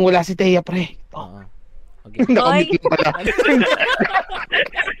 Ayun, habang wala si Teya, pre. Oo. Okay. Nakamit pala.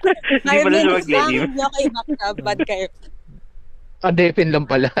 Hindi pala siya mag-leave. Hindi ako i-back bad kayo. Naka-defen lang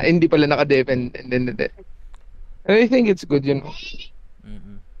pala. Hindi pala naka-defen. Hindi. I think it's good,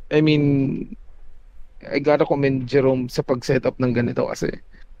 I mean, I gotta commend Jerome sa pag-setup ng ganito kasi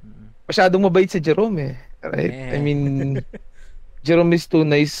masyadong mabait si Jerome right? I mean, Jerome is too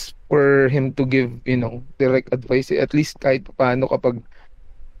nice for him to give, direct advice. At least kahit paano kapag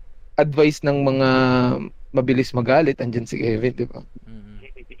advice ng mga mabilis magalit, andyan si Kevin, di ba?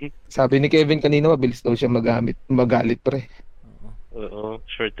 Sabi ni Kevin kanina, mabilis daw siya magalit, pre. Oo,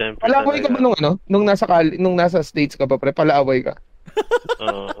 short temper. Palaaway ka ba nung nasa States ka pa, pre? Palaaway ka?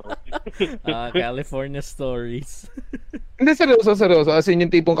 California stories. Hindi, seryoso. As in, yung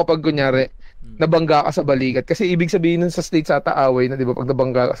tipong kapag kunyari, nabangga ka sa balikat. Kasi ibig sabihin nun sa States ata away na, di ba? Pag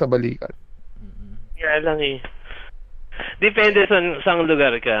nabangga ka sa balikat. Kaya lang Depende sa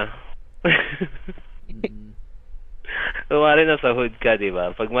lugar ka. Kumari na sa hood ka, di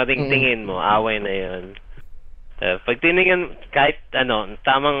ba? Pag matingtingin mo, away na yun. Pag tiningin, kahit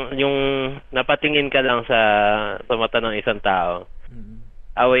tamang yung napatingin ka lang sa mata ng isang tao,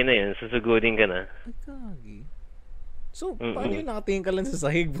 away na yun, susugudin ka na. So, paano yung nakatingin ka lang sa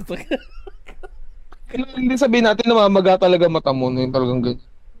sahig? Hindi sabihin natin na mamaga talaga mata mo, yung talagang ganyan.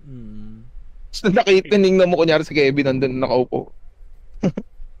 So, tinignan mo kunyari si Kevin nandun nakaupo.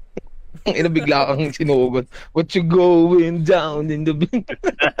 Ang bigla kang sinugot. What you going down in the bin?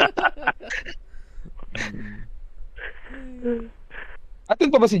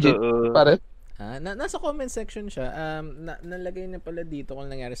 Atin pa ba si Jit? Pare? Nasa comment section siya. Nalagay na pala dito kung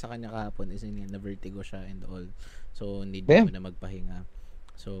nangyari sa kanya kahapon is na-vertigo siya and all. So, hindi mo na magpahinga.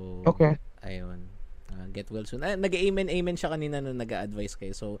 So, okay. Ayun. Get well soon. Nag-amen siya kanina nung nag-a-advise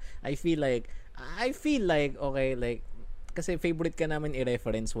kayo. So, I feel like, okay, like, kasi favorite ka namin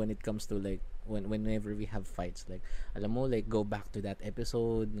i-reference when it comes to like whenever we have fights, like alam mo, like go back to that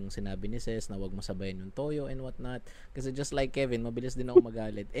episode nung sinabi ni Ses na wag mo sabayan yung toyo and whatnot, kasi just like Kevin, mabilis din ako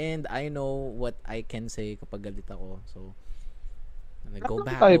magalit and I know what I can say kapag galit ako. So like, go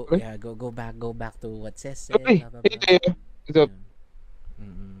back to what Ses said.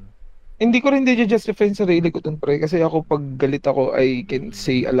 Hindi ko rin justify yung sarili ko dun, pre, kasi ako pag galit ako I can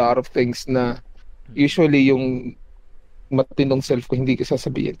say a lot of things na usually yung matinong self ko hindi ko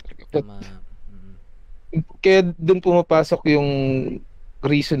sasabihin. Kaya doon pumapasok yung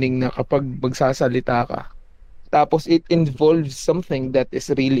reasoning na kapag magsasalita ka, tapos it involves something that is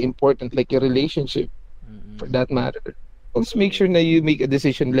really important like your relationship, for that matter. Just make sure na you make a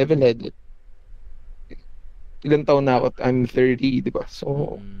decision level-headed. Ilang taon na ako? I'm 30, di ba?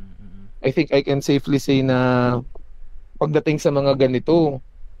 So, I think I can safely say na pagdating sa mga ganito,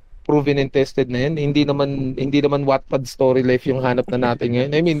 proven and tested na yan. Hindi naman Wattpad story life yung hanap na natin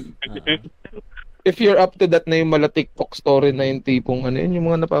ngayon. I mean, if you're up to that na yung mala TikTok story na yung tipong yung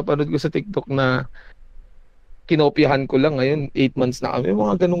mga napapanood ko sa TikTok na kinopyahan ko lang ngayon, 8 months na kami,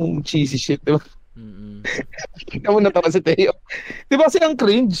 mga ganung cheesy shit, di ba? Kamu natawa si Teo. Di ba kasi ang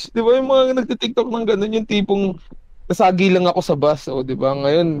cringe? Di ba yung mga nagtitiktok ng ganun, yung tipong nasagi lang ako sa bus, o di ba?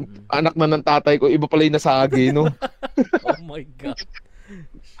 Ngayon, anak na ng tatay ko, iba pala yung nasagi, no? Oh my God.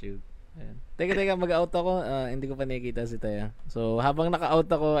 Shoot. Ayan. Teka, mag-out ako. Hindi ko pa nakikita si Taya. So, habang naka-out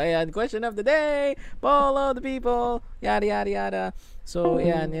ako, ayan, question of the day! Follow the people! Yada, yada, yada. So,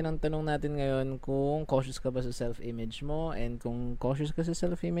 yan ang tanong natin ngayon. Kung cautious ka ba sa self-image mo? And kung cautious ka sa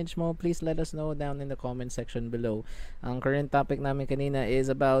self-image mo, please let us know down in the comment section below. Ang current topic namin kanina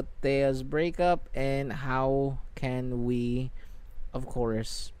is about Taya's breakup and how can we, of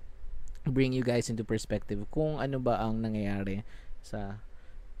course, bring you guys into perspective kung ano ba ang nangyayari sa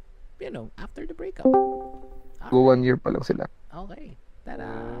after the breakup. Go 1 year pa lang sila. Okay. Tada.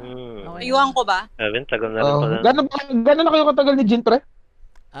 Okay. Iwan ko ba? Tagal na rin pala. Gano'n na kayo katagal ni Jin, pre?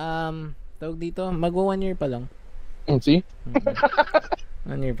 Tawag dito, mag 1 year pa lang. See?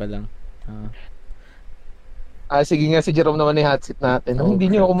 1 year pa lang. Sige nga, si Jerome naman hot seat natin. Oh, hindi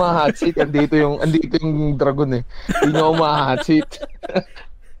niyo ako ma-hot seat. Andito yung dragon eh. Hindi niyo ako ma-hot seat.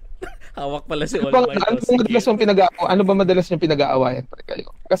 Hawak pala si Ano ba madalas yung pinag-aawayan pre kayo?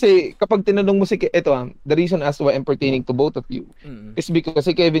 Kasi kapag tinanong mo the reason as to why I'm pertaining to both of you is because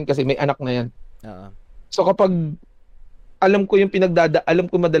si Kevin kasi may anak na yan. So kapag alam ko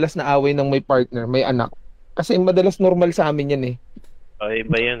madalas na away ng may partner, may anak. Kasi madalas normal sa amin yan eh.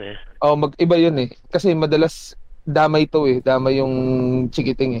 Iba yun eh. Mag-iba yun eh. Kasi madalas damay yung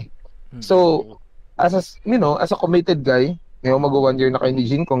chikiting eh. So, as a committed guy, ngayon mag 1 year na kayo ni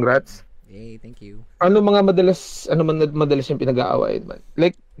Jean, congrats. Yay, thank you. Ano madalas yung pinag-aawayan man?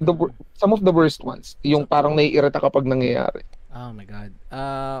 Like, some of the worst ones. Yung parang naiirita kapag nangyayari. Oh my God.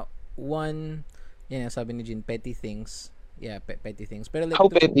 One, sabi ni Jean, petty things. Yeah, petty things. Pero like, how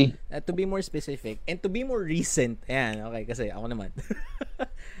petty? To be more specific, and to be more recent, ayan, okay, kasi ako naman.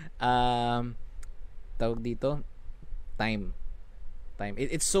 Tawag dito, time.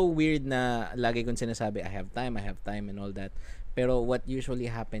 It's so weird na lagi kong sinasabi, I have time and all that. Pero what usually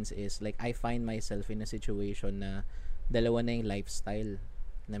happens is, like, I find myself in a situation na dalawa na yung lifestyle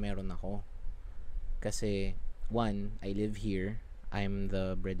na meron ako. Kasi, one, I live here. I'm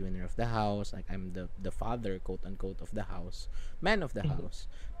the breadwinner of the house. Like, I'm the father, quote-unquote, of the house. Man of the house.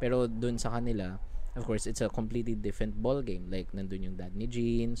 Pero dun sa kanila, of course, it's a completely different ball game. Like, nandun yung dad ni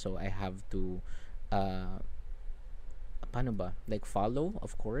Jean. So, I have to, paano ba? Like, follow,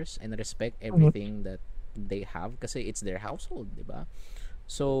 of course, and respect everything that they have kasi it's their household, di ba?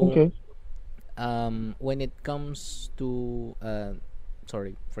 So, when it comes to,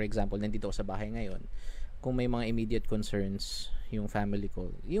 for example, nandito ako sa bahay ngayon, kung may mga immediate concerns yung family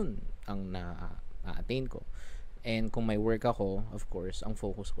ko, yun ang na-attain ko. And kung may work ako, of course, ang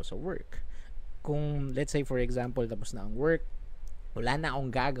focus ko sa work. Kung, let's say, for example, tapos na ang work, wala na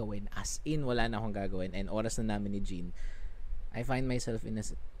akong gagawin, as in, wala na akong gagawin, and oras na namin ni Jean, I find myself in a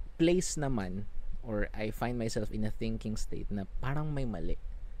place naman, or I find myself in a thinking state na parang may mali.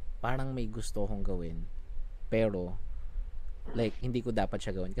 Parang may gusto akong gawin. Pero, like, hindi ko dapat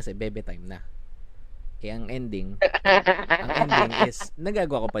siya gawin kasi bebe time na. Ang ending is,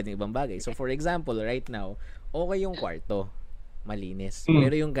 nagagawa ko pa ng ibang bagay. So, for example, right now, okay yung kwarto, malinis.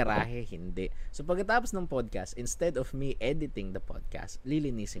 Pero yung garahe, hindi. So, pagkatapos ng podcast, instead of me editing the podcast,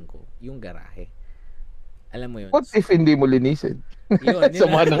 lilinisin ko yung garahe. Alam mo yun. What if hindi mo linisin? Yun.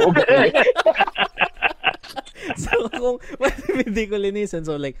 Sama ng ugali. So, kung what if hindi ko linisin,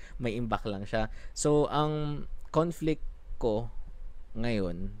 so like, may imbak lang siya. So, ang conflict ko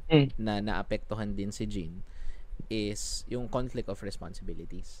ngayon na naapektuhan din si Jean is yung conflict of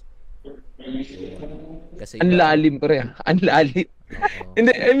responsibilities. Kasi ang lalim pre. Ang lalim.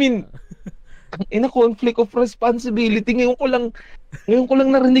 Hindi, I mean, in a conflict of responsibility, ngayon ko lang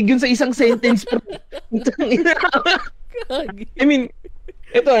narinig yun sa isang sentence. I mean,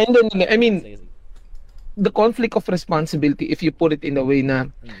 the conflict of responsibility, if you put it in a way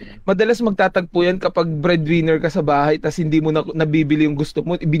na madalas magtatagpo yan kapag breadwinner ka sa bahay tas hindi mo nabibili yung gusto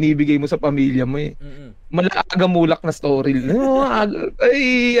mo, ibinibigay mo sa pamilya mo eh. Malaga-mulak na story. No,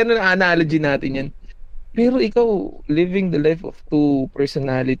 analogy natin yan. Pero ikaw, living the life of two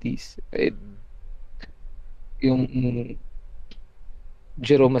personalities, right? Yung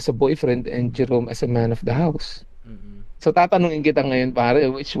Jerome as a boyfriend and Jerome as a man of the house. So tatanungin kita ngayon pare,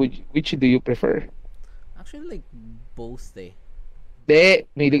 which do you prefer? Actually, like, both eh. De,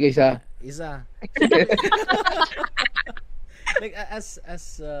 may iligay sa isa. Like, as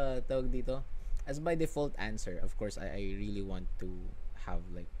tawag dito, as by default answer, of course, I really want to have,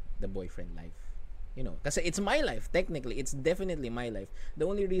 like, the boyfriend life. You know, kasi it's my life. Technically, it's definitely my life. The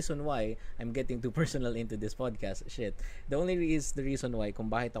only reason why I'm getting too personal into this podcast, the reason why kung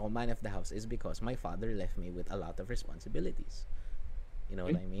bakit ako man of the house is because my father left me with a lot of responsibilities. You know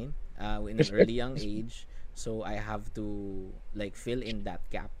what I mean? In an early young age, so I have to, like, fill in that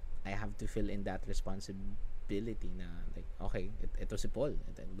gap. I have to fill in that responsibility na, like, okay, ito si Paul,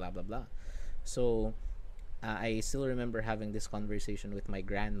 blah blah blah. So, I still remember having this conversation with my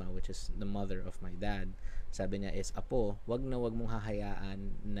grandma, which is the mother of my dad. Sabi niya is, Apo, wag mong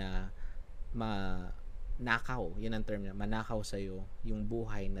hahayaan na manakaw, yun ang term niya, manakaw sa'yo yung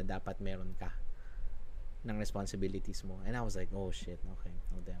buhay na dapat meron ka ng responsibilities mo. And I was like, oh shit, okay,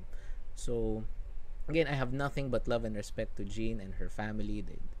 oh damn. So, again, I have nothing but love and respect to Jean and her family.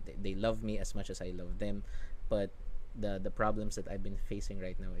 They love me as much as I love them. But the problems that I've been facing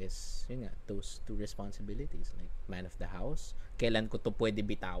right now is, yun nga, those two responsibilities. Like, man of the house. Kailan ko to pwede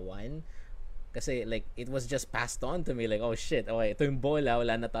bitawan? Kasi, like, it was just passed on to me. Like, oh shit, okay, ito yung bola,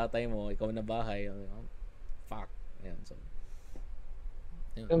 wala na tatay mo, ikaw na bahay. Fuck. Ayan, so.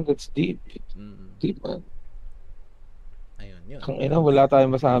 And that's deep. Deep, man. Ayun, yun. Ang ina, wala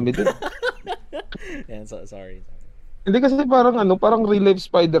tayong masabi din. Yan, so, sorry. Hindi kasi parang real life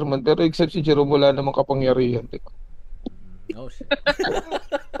Spider-Man, pero except si Jerome, wala namang kapangyarihan. Diba? Oh, shit.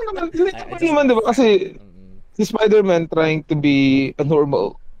 Hindi naman, diba? Kasi si Spider-Man trying to be a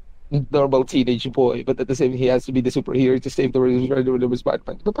normal teenage boy, but at the same he has to be the superhero to save the world with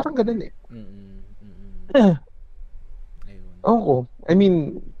Spider-Man. Diba parang ganun eh. Oo. I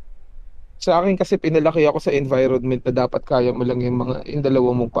mean, sa akin kasi pinalaki ako sa environment na dapat kaya mo lang yung yung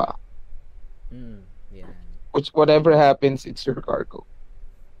dalawa mong paa. Yeah. Which whatever happens, it's your cargo.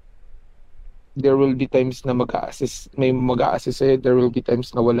 There will be times na may mag-a-assist sa'yo, there will be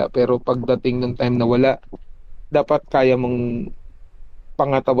times na wala. Pero pagdating ng time na wala, dapat kaya mong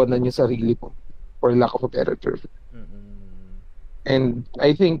pangatawanan yung sarili mo, for lack of a better term. And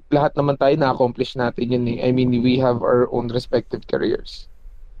I think lahat naman tayo na-accomplish natin yun eh. I mean, we have our own respective careers.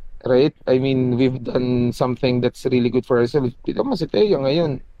 Right? I mean, we've done something that's really good for ourselves. Dito mo si Teo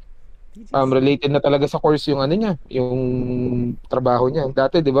ngayon. Related na talaga sa course yung niya, yung trabaho niya.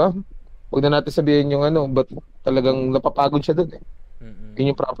 Dati, di ba? Huwag na natin sabihin yung but talagang napapagod siya dun eh.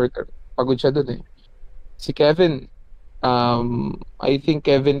 Yun yung proper term. Pagod siya dun eh. Si Kevin, I think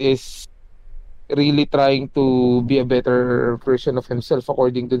Kevin is really trying to be a better version of himself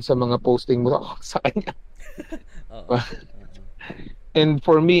according dun sa mga posting mo sa kanya. And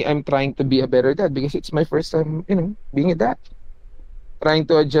for me, I'm trying to be a better dad because it's my first time, being a dad. Trying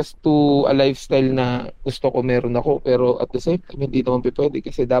to adjust to a lifestyle na gusto ko meron ako, pero at the same time, hindi naman pwede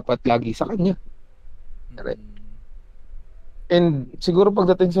kasi dapat lagi sa kanya. Right? And siguro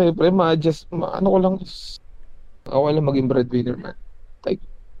pagdating sa pre, ma-adjust, ko lang, okay lang maging breadwinner, man. Like,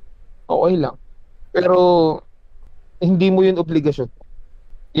 okay lang. Pero, hindi mo yun obligasyon.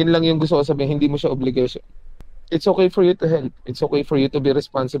 Yun lang yung gusto ko sabihin, hindi mo siya obligasyon. It's okay for you to help. It's okay for you to be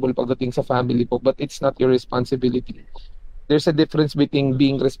responsible pagdating sa family po, but it's not your responsibility. There's a difference between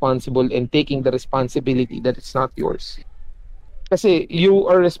being responsible and taking the responsibility that it's not yours. Kasi you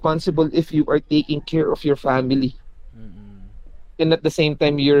are responsible if you are taking care of your family. And at the same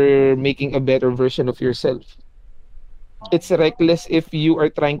time, you're making a better version of yourself. It's reckless if you are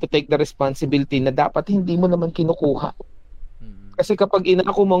trying to take the responsibility na dapat hindi mo naman kinukuha. Kasi kapag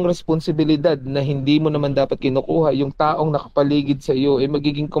inako mo ang responsibilidad na hindi mo naman dapat kinukuha, yung taong nakapaligid sa iyo ay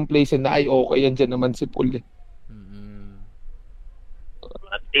magiging complacent na ay okay, yan dyan naman si Paul.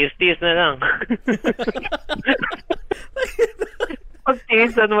 Tis-tis na lang.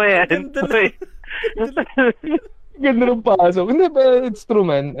 Pag-tisan mo yan. Ganda ng pasok. Hindi, but it's true,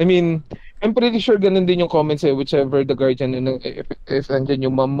 man. I mean, I'm pretty sure ganun din yung comments whichever the guardian, if andyan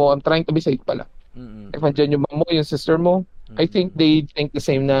yung mom mo, I'm trying to be safe pala. If andyan yung mom mo, yung sister mo, I think they think the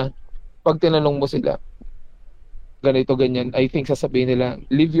same na pag tinanong mo sila, ganito, ganyan, I think sasabihin nila,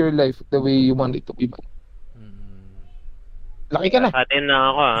 live your life the way you want it to be, man. Laki ka na. Atin na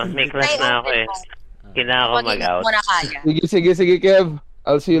ako May class na ako eh. Kailangan ko mag-out. Sige, Kev.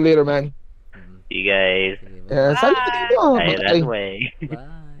 I'll see you later, man. See you guys. Sabi ko dito. Bye that way.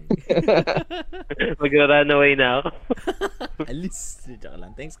 Bye. Mag-run away na ako. Alis. Joke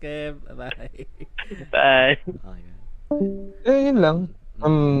lang. Thanks, Kev. Bye. Bye. Yun lang.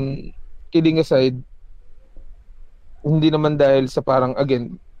 Kidding aside, hindi naman dahil sa parang,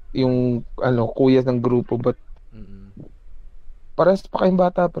 again, yung, kuya ng grupo, but parehas pa kayong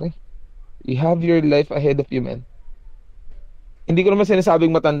bata, pre. You have your life ahead of you, man. Hindi ko naman sinasabing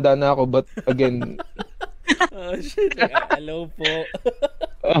matanda na ako, but again... Oh, shit. Hello po.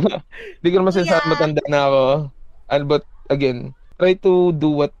 Hindi ko naman sinasabing matanda na ako. But again, try to do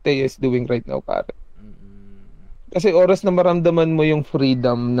what Tay is doing right now, pare. Kasi oras na maramdaman mo yung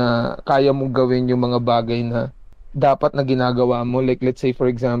freedom na kaya mong gawin yung mga bagay na dapat na ginagawa mo. Like, let's say, for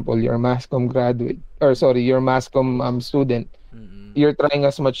example, you're a mass comm student. You're trying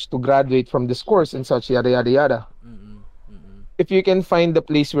as much to graduate from this course and such, yada, yada, yada. if you can find the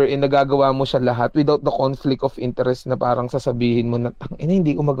place wherein nagagawa mo siya lahat without the conflict of interest na parang sasabihin mo na,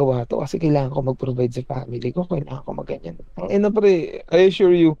 hindi ko magawa to kasi kailangan ko mag-provide sa family ko, kailangan ko mag-ganyan. Pre, I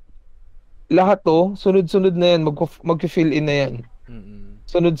assure you, lahat to, sunod-sunod na yan, mag-fill in na yan.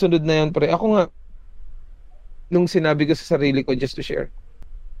 Sunod-sunod na yan, pre. Ako nga, nung sinabi ko sa sarili ko, just to share,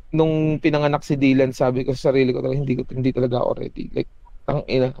 nung pinanganak si Dylan, sabi ko sa sarili ko, hindi talaga ako ready. Like,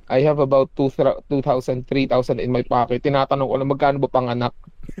 I have about 2,000, 3,000 in my pocket. Tinatanong ko lang magkano ba panganak.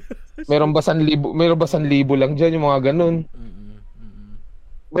 Meron ba 1,000 lang dyan, yung mga ganun.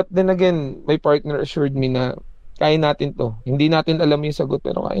 But then again, my partner assured me na kaya natin to. Hindi natin alam yung sagot,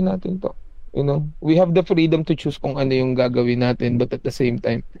 pero kaya natin to. You know, we have the freedom to choose kung ano yung gagawin natin, but at the same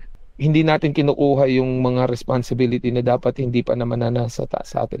time, hindi natin kinukuha yung mga responsibility na dapat hindi pa naman nasa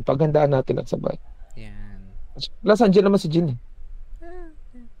taas sa atin. Paghandaan natin at sabay. Yan. Plus, andyan naman si Jin eh.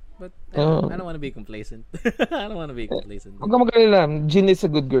 But I don't want to be complacent. I don't want to be complacent. Huwag ka mag-alala. Jin is a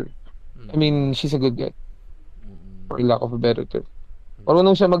good girl. I mean, she's a good girl. For lack of a better term.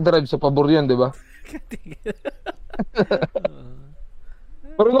 Marunong siya mag-drive, sa pabor yan, di ba?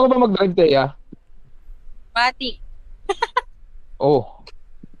 Marunong ka ba mag-drive, Teya? Mati. Oh.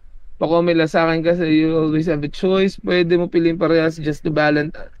 Pakomela sa akin kasi you always have a choice. Pwede mo piliin parehas just to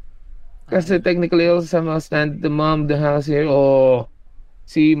balance. Kasi technically also somehow stand the mom, the house here. Oh.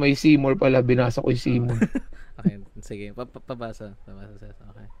 May Seymour pala. Binasa ko yung Seymour. Okay, sige. Pabasa.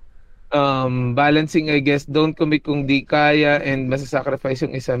 Okay. Balancing, I guess, don't commit kung di kaya and masasacrifice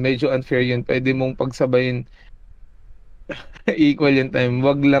yung isa. Medyo unfair yun. Pwede mong pagsabayin. Equal yung time.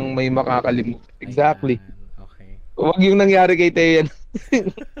 Wag lang may makakalimutan. Exactly. Ayan. Okay. Wag yung nangyari kay Teya.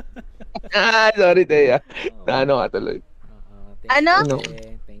 Sorry, Teya. Ano ka tuloy? Ano? Thank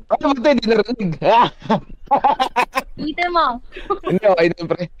you. Ano ba tayo? Di narinig. Dito mo. Hindi, okay na,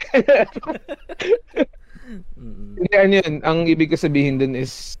 pre. Hindi, ano yun. Ang ibig ko sabihin dun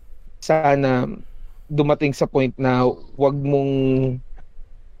is sana dumating sa point na wag mong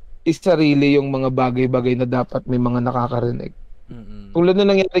isarili yung mga bagay-bagay na dapat may mga nakakarinig. Tulad na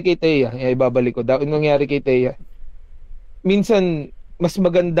nangyari kay Teya, ibabalik ko. Yung nangyari kay Teya, minsan, mas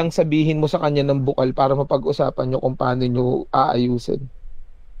magandang sabihin mo sa kanya ng bukal para mapag-usapan nyo kung paano nyo aayusin.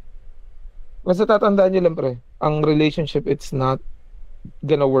 Basta tatandaan nyo lang, pre. Ang relationship, it's not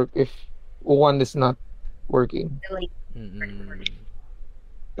gonna work if one is not working.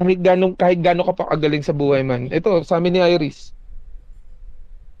 Kahit gano'n ka pa kagaling sa buhay man. Ito, sa amin ni Iris,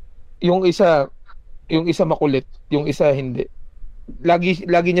 yung isa makulit, yung isa hindi.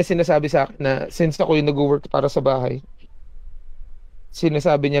 Lagi niya sinasabi sa akin na since ako yung nag-work para sa bahay,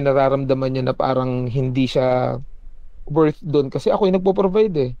 sinasabi niya, nararamdaman niya na parang hindi siya worth doon kasi ako yung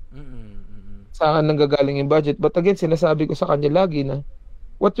nagpo-provide eh. Sa akin nanggagaling yung budget. But again, sinasabi ko sa kanya lagi na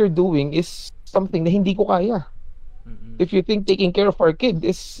what you're doing is something na hindi ko kaya. If you think taking care of our kid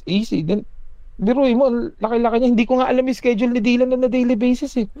is easy, then biruin mo, laki-laki niya. Hindi ko nga alam yung schedule ni Dylan na daily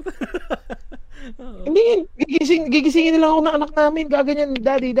basis eh. Hindi, gigisingin na lang ako ng anak namin. Gaganyan,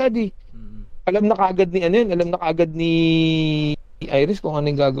 daddy. Alam na kaagad ni Iris kung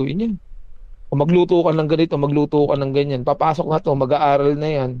anong gagawin niya. Kung magluto ka ng ganito, magluto ka ng ganyan. Papasok na to, mag-aaral na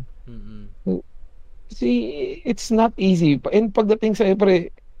yan. See, it's not easy. And pagdating sa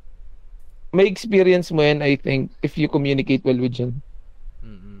pre, may experience mo yan, I think, if you communicate well with Jen.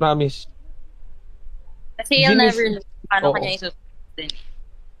 Promise. Kasi you'll never know paano kanya isusunod.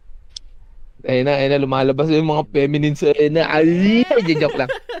 Ayun na, lumalabas yung mga feminine sa joke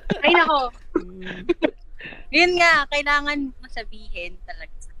lang. Ay, nako. Yun nga, kailangan masabihin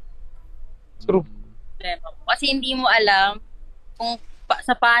talaga. True. Kasi hindi mo alam kung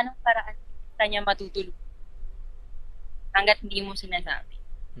sa paanong paraan kanya matutulog hanggat hindi mo sinasabi.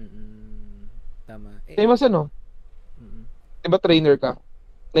 Tama. Mas diba trainer ka?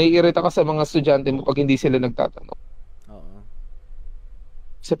 Naiirita ka sa mga estudyante mo pag hindi sila nagtatanong. Oo.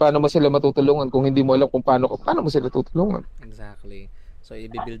 Kasi paano mo sila matutulungan kung hindi mo alam kung paano mo sila tutulungan? Exactly. So,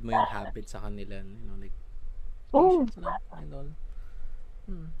 i-build mo yung habit sa kanila. Like, and all.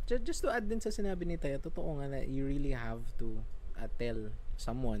 Just to add din sa sinabi ni Taya, totoo nga na you really have to tell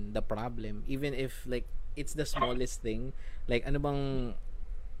someone the problem, even if like it's the smallest thing. Like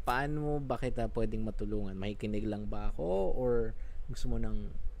paano ba kita pwedeng matulungan? Makikinig lang ba ako or gusto mo ng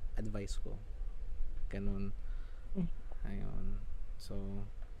advice ko? Ganun. Ayun. So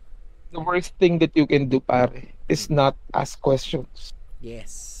the worst thing that you can do, pare, is not ask questions.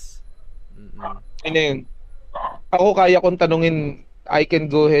 Yes. Ano yun? Ako kaya kong tanungin, I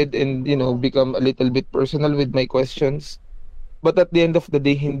can go ahead and, become a little bit personal with my questions. But at the end of the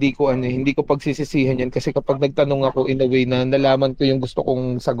day, hindi ko pagsisisihan yan kasi kapag nagtanong ako in a way na nalaman ko yung gusto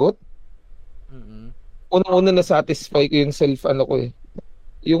kong sagot, unang-una na-satisfy ko yung ano ko eh.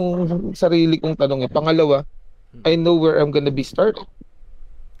 Yung sarili kong tanong eh. Pangalawa, I know where I'm gonna be starting.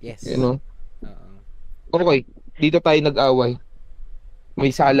 Yes. You know? Okay, dito tayo nag-away.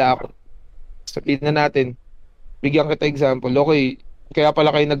 May sala ako. Sabihin na natin, bigyan kita example. Okay, kaya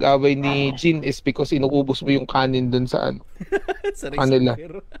pala kayo nag-away ni Jean is because inuubos mo yung kanin dun sa Sa rice kanila.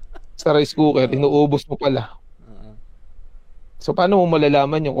 cooker. Sa rice cooker, inuubos mo pala. So, paano mo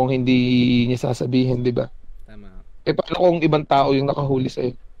malalaman yun kung hindi niya sasabihin, di ba? Tama. Eh, paano kung ibang tao yung nakahuli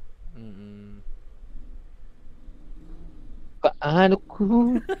sa'yo? Paano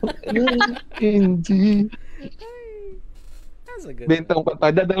ko hindi That's a good bentang kanta.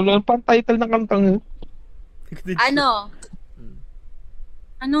 Dadalo pang title ng kantang yun. Ano?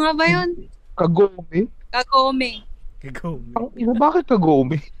 Ano nga ba yun? Kagome? Kagome. Ang ina, bakit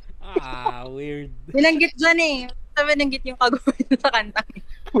Kagome? Weird. Binanggit dyan eh. Sabi binanggit yung Kagome sa kanta.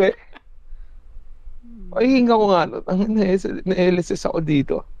 We? Ay, hinga ko nga, no? Na-LSS ako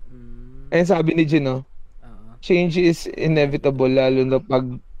dito. Eh, sabi ni Gino, change is inevitable, lalo na pag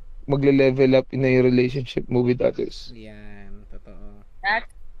magle-level up in a relationship mo with others. Yan, totoo.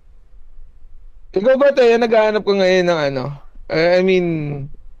 Ikaw ba tayo, naghahanap ko ngayon ng ano? I mean,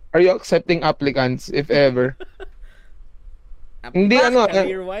 are you accepting applicants, if ever? Hindi ano,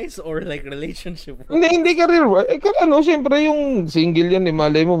 career-wise or like relationship-wise? Hindi career-wise. Siyempre yung single yan,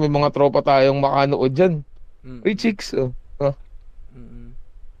 malay mo, may mga tropa tayong makanood dyan. Uy, chicks,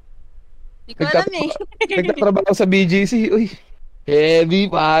 Hindi ko alam eh. Nagtatrabaho sa BGC, uy, heavy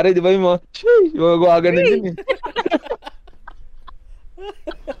pare, di ba yung mga, yung mga gumaganon din eh.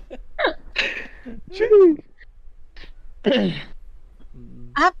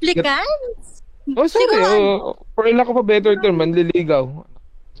 Applicants? Sorry, for lack of a better term, manliligaw.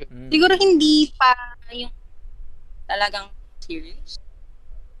 Siguro hindi pa yung talagang serious.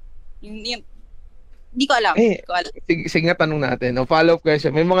 Hindi ko alam. Sige nga, tanong natin. Follow-up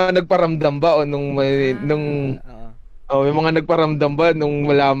question. May mga nagparamdam ba may mga nagparamdam ba nung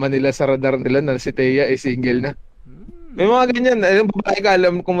malaman nila sa radar nila na si Thea ay single na? May mga ganyan. Babae ka,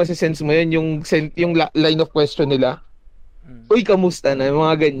 alam kung masisense mo yan, yung line of question nila. Uy, kamusta na? Yung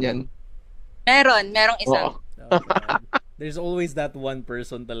mga ganyan. Merong isa. There's always that one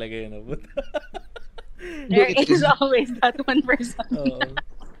person talaga yun. There is always that one person.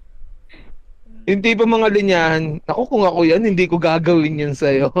 Yung tipo mga linyahan, ako kung ako yan, hindi ko gagawin yun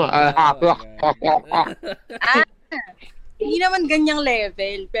sa'yo. Hindi naman ganyang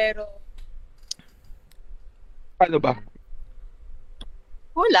level, pero... Paano ba?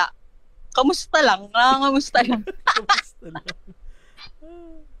 Wala. Kamusta lang? Kamusta lang. Kamusta lang.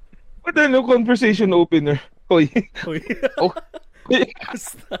 What ano, conversation opener? Hoy.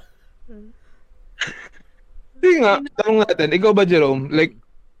 Kamusta? Hindi nga, tanong natin. Ikaw ba, Jerome? Like,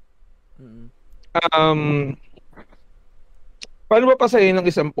 paano ba pasayin ng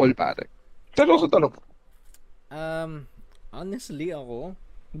isang poll, pare? Seryoso tanong. Honestly, ako,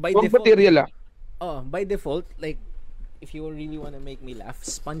 by Huwag default... material by default, like, if you really wanna make me laugh,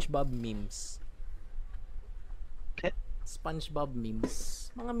 SpongeBob memes. SpongeBob memes.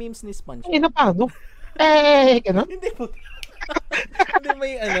 Mga memes ni SpongeBob. Ay, paano? Ano? Hindi po.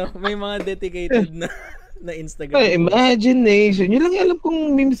 Hindi, may mga dedicated na Instagram. Imagination. Yun lang yung alam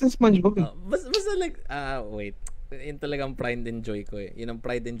kong memes ng SpongeBob. Basta like, wait. Yun talagang pride and joy ko eh. Yun ang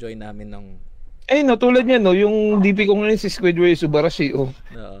pride and joy namin ng... Tulad niya, yung DP ko ngayon si Squidward Subarashi, Oo.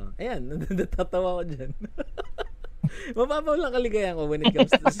 Ayan, natatawa ko dyan. Mababaw lang kaligayan ko when it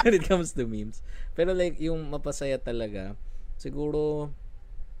comes to memes. Pero like, yung mapasaya talaga, siguro,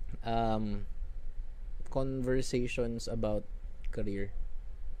 conversations about career.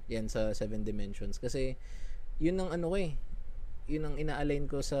 Yan sa 7 Dimensions. Kasi, yun ang yun ang ina-align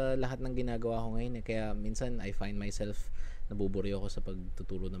ko sa lahat ng ginagawa ko ngayon. Kaya minsan, I find myself, nabuburi ako sa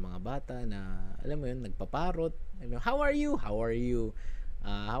pagtuturo ng mga bata na, alam mo yun, nagpaparot. How are you? How are you?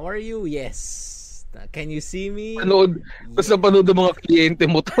 How are you? Yes. Can you see me? Basta panood ng mga kliyente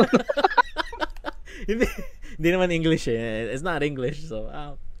mo to. Hindi naman English eh. It's not English. So,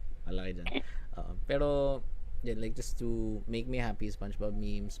 malaki dyan. Pero, yeah, like just to make me happy, SpongeBob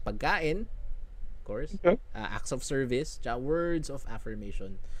memes. Pagkain, of course. Okay. Acts of service. Words of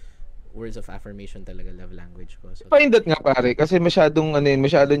affirmation. Words of affirmation talaga love language ko. So, find that nga pare. Kasi masyadong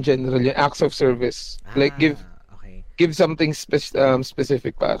general yung acts of service. Like give something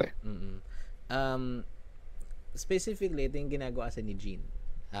specific pare. Specifically, ito yung ginagawa sa ni Jean.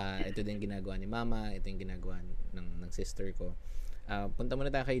 Ito din ginagawa ni Mama. Ito yung ginagawa ng sister ko. Punta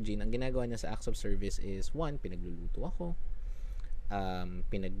muna tayo kay Jean. Ang ginagawa niya sa acts of service is, one, pinagluluto ako.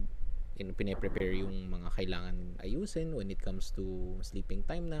 Pinaprepare yung mga kailangan ayusin when it comes to sleeping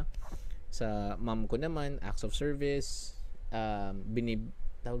time na. Sa mom ko naman, acts of service,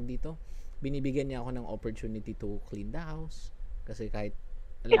 tawag dito, binibigyan niya ako ng opportunity to clean the house. Kasi kahit,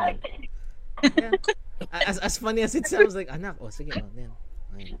 alam mo, yeah. As funny as it sounds, like, anak, sige, yan.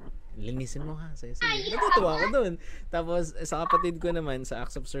 Ay, linisin mo ha. Sige. Natutuwa ako dun. Tapos, sa kapatid ko naman, sa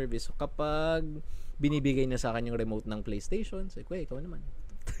acts of service, kapag binibigay na sa akin yung remote ng PlayStation, say, kuya, ikaw naman.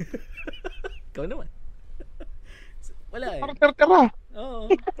 Ikaw naman. Wala eh. Parang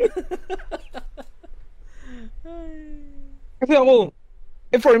Oo. Kasi ako,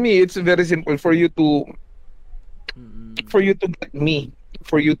 for me, it's very simple for you to get me,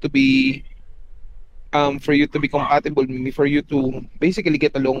 for you to be compatible with me, for you to basically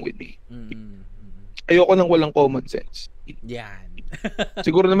get along with me. Ayoko nang walang common sense. Yan.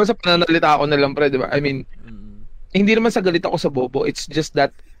 Siguro naman sa pananalita ako na lang, pre, di ba? I mean, hindi naman sa galit ako sa bobo. It's just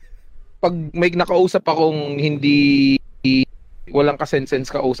that pag may nakausap akong hindi walang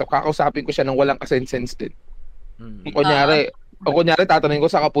kasensense kausap, kakausapin ko siya ng walang kasensense din. Kunyari, tatanungin ko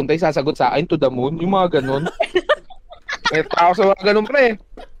sa kapuntay, sasagot sa akin, to the moon, yung mga ganun. May tao sa mga ganun, pre.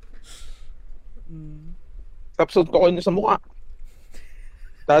 Tapos ko kayo sa mukha.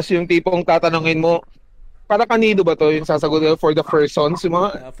 Tapos yung tipong tatanungin mo, para kanino ba to yung sasagot for the persons, yung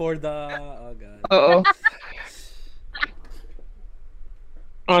mga... For the... Oh, God. Oo.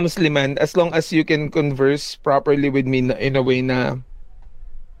 Honestly, man, as long as you can converse properly with me in a way na,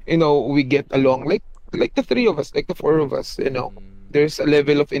 you know, we get along, like the three of us, like the four of us, you know, there's a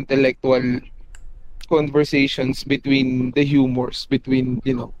level of intellectual conversations between the humors, between,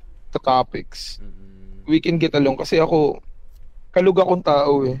 you know, the topics. We can get along kasi ako, kalug akong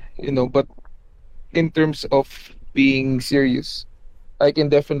tao eh, you know, but in terms of being serious, I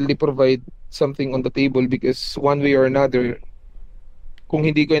can definitely provide something on the table because one way or another, kung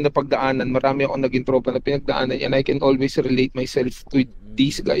hindi ko yung napagdaanan, marami akong naging tropa na pinagdaanan and I can always relate myself to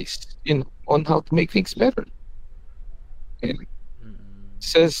these guys, you know, on how to make things better. And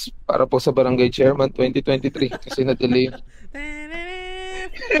says, para po sa Barangay Chairman 2023 kasi na-delay.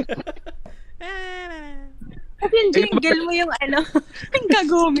 Kasi yung jingle mo yung ano, yung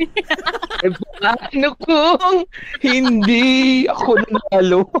Kagumi. Ano kung hindi ako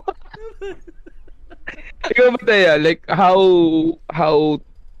nanalo? Ikaw ba, Taya? Like,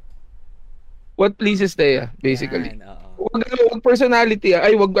 what pleases Taya, basically? Yan, Wag personality,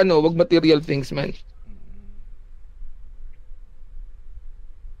 wag material things, man.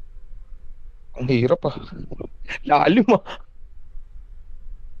 Ang hirap Lalim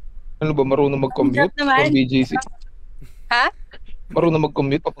Ano ba, marunong mag-commute from BGC? Ha? Marunong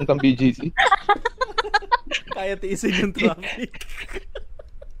mag-commute papuntang BGC? Kaya tiisin yung traffic.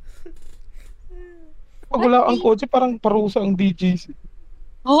 Pag wala kang kotse, parang parusa ang BGC.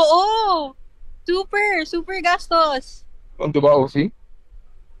 Oo! Super gastos. Diba, Osi?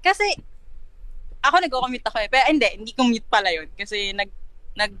 Kasi, ako nag-commute ako eh. Pero hindi commute pala yun. Kasi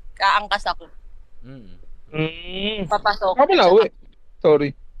nag-aangkas ako. Papasok. Ako na,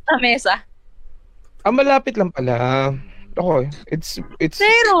 sorry. Sa mesa. Malapit lang pala. Ako, it's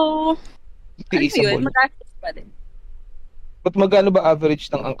Pero, tiisable. yun, magastos pa din. But magkano ba average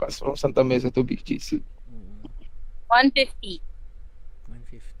ng angkas from Santa Mesa to BGC? 150.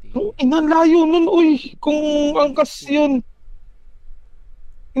 150. Oh, layo nun, uy. Kung angkas yun.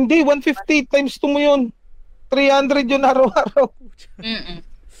 Hindi, 150 times 2 mo yun. 300 yun araw-araw.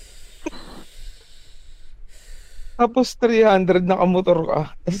 Tapos 300 nakamotor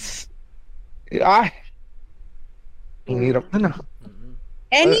ka. Ang hirap na.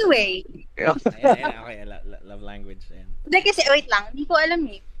 Anyway. Okay, love language. Hindi kasi, wait lang, hindi ko alam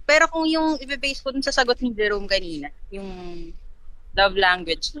eh. Pero kung yung i-base ko dun sa sagot ni Jerome kanina, yung love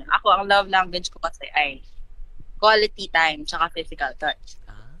language niya. Ako, ang love language ko kasi ay quality time tsaka physical touch.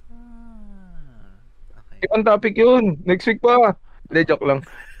 Okay. Ang topic yun. Next week pa. Hindi, joke lang.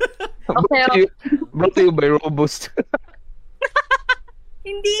 Okay. Brought to you by Robust.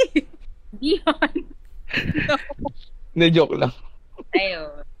 Hindi yun. Hindi, joke lang.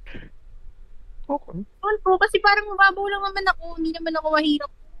 Ayun. Okay. Po, kasi parang mababaw lang naman ako. Hindi naman ako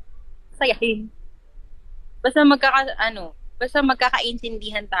mahirap sayahin. Basta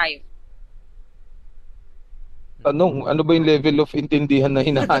magkakaintindihan tayo. Ano ba yung level of intindihan na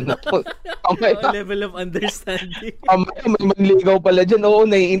hinahanap mo? Level of understanding. May manligaw pala dyan. Oo,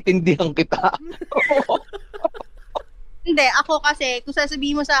 naiintindihan kita. Hindi, ako kasi, kung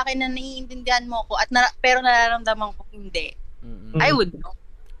sasabihin mo sa akin na naiintindihan mo ako pero nararamdaman ko hindi, I would know.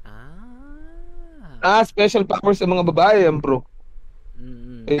 Special powers sa mga babae yan, bro.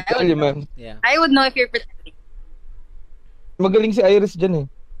 I tell you, man. Yeah. I would know if you're pretending. Magaling si Iris dyan eh.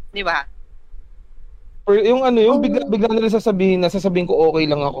 Di ba? Pero yung bigla na rin sasabihin ko okay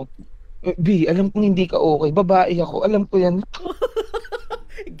lang ako. B, alam kong hindi ka okay. Babae ako. Alam ko yan.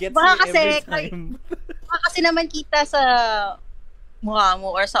 Gets Baka me kasi, every time. baka kasi naman kita sa mukha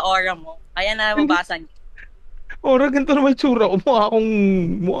mo or sa aura mo. Kaya nababasa niyo. Ora, ganito naman tsura ko. Mukha akong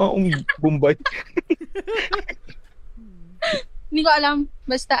Bombay. Hindi ko alam.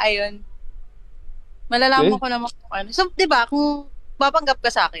 Basta ayun. Malalaman ko naman kung ano. So, di ba, kung papanggap ka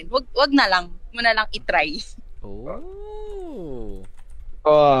sa akin, wag na lang. Mo na lang itry. Oh.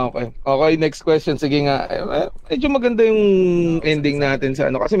 Okay. Okay, next question. Sige nga. Medyo maganda yung ending natin sa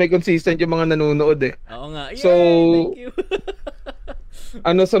ano. Kasi may consistent yung mga nanonood eh. Oo nga. Yay! So, Thank you.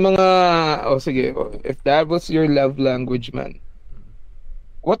 ano sa mga... sige. If that was your love language, man,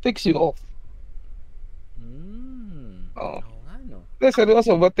 what takes you off? Oo nga, no?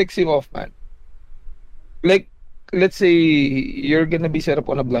 Seryoso, what takes you off, man? Like, let's say, you're gonna be set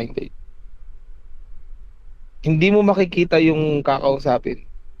up on a blind date. Hindi mo makikita yung kakausapin.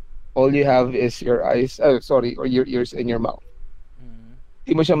 All you have is your eyes, or your ears and your mouth.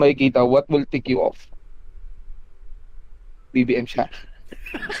 Hindi mo siya makikita. What will take you off? BBM siya.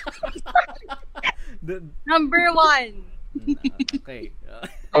 Number 1. Okay.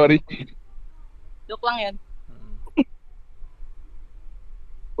 Sorry. Joke lang yan.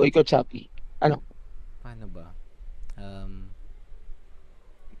 O ikaw, Chappy. Ano? Paano ba?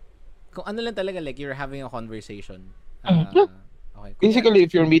 Kung ano lang talaga, like you're having a conversation. Okay. Basically,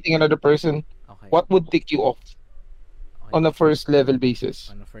 if you're meeting another person, okay. what would take you off? Okay. On a first level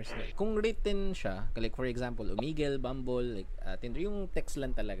basis? On a first level. Kung written siya, like for example, Omegle, Bumble, like Tinder, yung text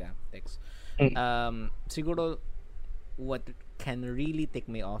lang talaga. Text. Siguro, what can really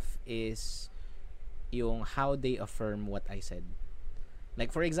take me off is yung how they affirm what I said.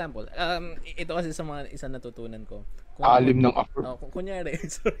 Like for example, ito kasi sa mga isa natutunan ko. Alim ng affirm. Kunyari,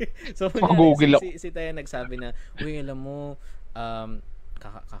 sorry. So kunyari, si Taya nagsabi na, uy, alam mo,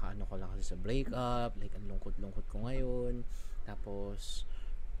 kakaano ko lang kasi sa breakup, like ang lungkot-lungkot ko ngayon. Tapos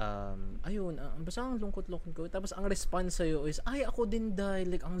ayun, basta ang lungkot-lungkot ko. Tapos ang response sa'yo is, ay, ako din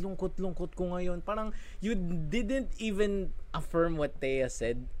dahil, like, ang lungkot-lungkot ko ngayon. Parang, you didn't even affirm what Thea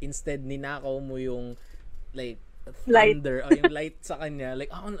said. Instead, ninakaw mo yung, like, thunder, o yung light sa kanya.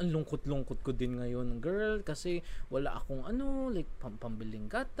 Like, ang lungkot-lungkot ko din ngayon, girl, kasi wala akong, like, pambiling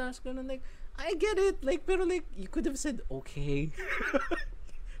gatas, gano'n, like, I get it, like, pero, like, you could have said, okay.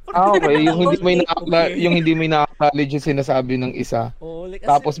 Okay, yung hindi may yung hindi may na-acknowledge yung sinasabi ng isa. Like,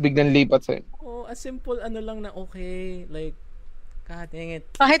 tapos biglang lipat sa'yo. A simple ano lang na okay, like, God dang it.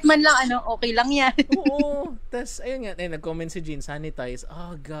 Kahit man lang okay lang yan. Oo. Tas ayun nga, nag-comment si Jean, sanitize.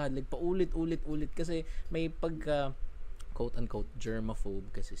 Oh God, like paulit-ulit kasi may pagka quote-unquote germaphobe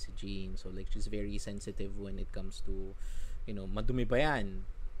kasi si Jean. So like she's very sensitive when it comes to, madumi ba yan?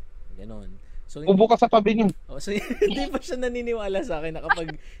 Ganon. So, ubo ka sa tabi niya. So hindi pa siya naniniwala sa akin na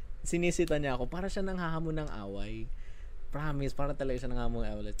kapag sinisita niya ako, para siya nang hahamon ng away. Promise, para talaga siya nang hahamon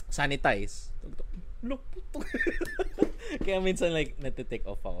ng away. Sanitize. Look, kaya minsan like nati-take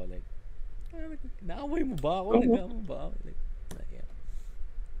off ako, like, naaway mo ba ako? Nag-aaway mo ba ako? Like, yeah.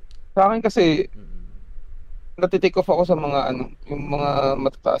 Sa akin kasi nati-take off ako sa mga yung mga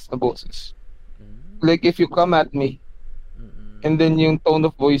matataas na boses. Like if you come at me and then yung tone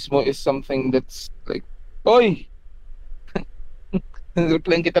of voice mo is something that's like, oy,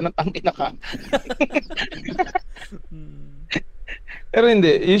 reply kita ng tangina ka. Pero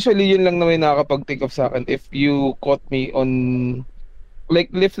hindi, usually yun lang na may nakakapag-take off sa akin if you caught me on,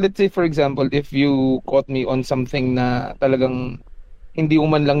 like, let's say for example, if you caught me on something na talagang hindi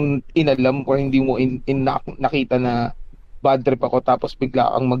mo man lang inalam or hindi mo nakita na bad trip ako tapos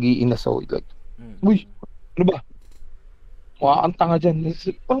bigla kang mag-iinasaw, like, uy, ano ba? Mukha kang tanga dyan.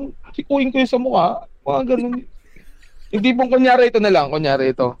 Parang sikuin ko yung sa mukha. Mga ganun. Hindi pong kunyari ito na lang. Kunyari,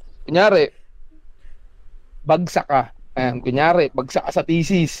 bagsak ka. Ayan, kunyari, bagsak ka sa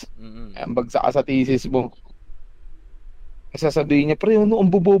thesis. Ayan, bagsak ka sa thesis mo. Sasabihin niya, pre, ang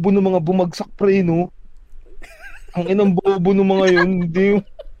bobobo ng mga bumagsak, pre, no? Ang inang bobo ng mga yun. Hindi.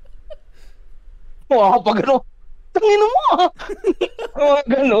 Kapag ano, tangina mo, mga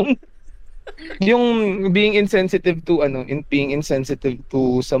ganun. Yung being insensitive to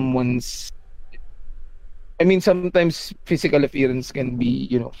someone's, I mean, sometimes physical appearance can be,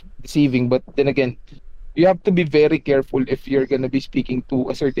 deceiving, but then again, you have to be very careful if you're gonna be speaking to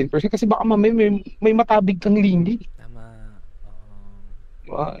a certain person kasi baka may matabig kang linya. Tama.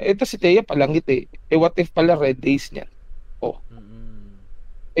 Ito si Thea palangit eh. What if pala red days niya?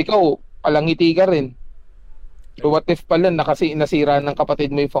 Ikaw, palangiti ka rin. What if pala nasira ng kapatid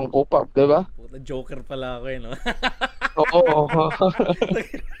mo yung Funko Pop, di ba? Puta, Joker pala ako no? Oo.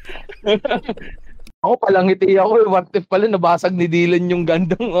 Ako palangiti ako. What if pala nabasag ni Dylan yung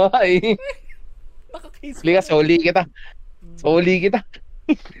gandang ay. Liga, soli kita. Soli kita.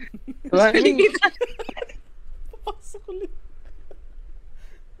 Diba? I mean,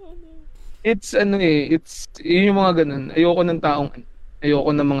 it's yun yung mga ganun. Ayoko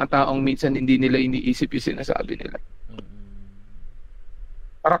ng mga taong minsan hindi nila iniisip yung sinasabi nila.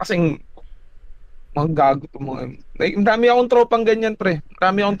 Para kasing mga gago to mga. Like, dami akong tropang ganyan, pre.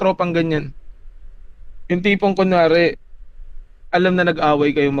 Yung tipong kunwari, alam na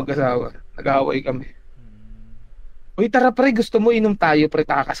nag-away kayong mag-asawa. Nag-away kami. Uy, tara pre, gusto mo inom tayo, pre,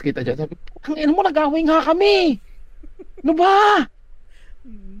 takas kita dyan. Sabi, ang ino mo, nag-away nga kami. Ano ba?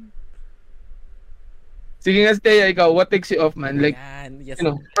 Sige nga, Steya, ikaw, what takes you off, man? Like, yes.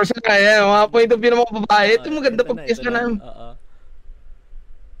 Personal kaya, mga point of view ng mga babae, ito maganda pag-kiss ka na.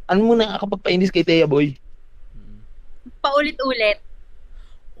 Ano mo nakakapagpainis kay Teya, boy? Paulit-ulit.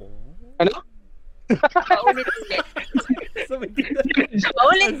 Ano? Paulit-ulit.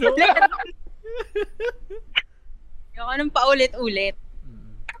 Paulit-ulit. Ayoko nang paulit-ulit.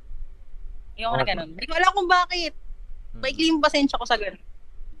 Ayoko na ganun. Hindi ko alam kung bakit. Maikli yung pasensya ko sa ganun.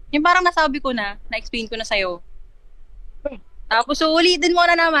 Yung parang nasabi ko na-explain ko na sa'yo. Tapos ulitin mo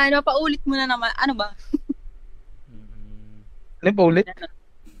na naman, mapaulit mo na naman. Ano ba? Ano yung paulit?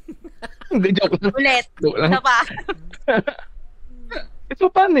 Hindi, joke lang. Ulit. Isa pa. So,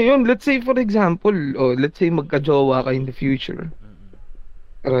 paano yun? Let's say, for example, let's say magka-jowa ka in the future.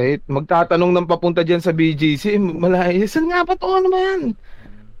 Right? Magtatanong ng papunta dyan sa BGC, malayo, saan nga ba ito? Ano ba yan?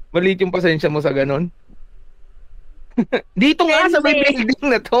 Maliit yung pasensya mo sa ganon. Dito nga sa may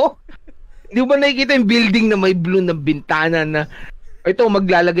building na to. Hindi mo ba nakikita yung building na may blue na bintana na ito,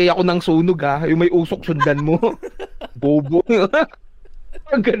 maglalagay ako ng sunog ha. Yung may usok sundan mo. Bobo.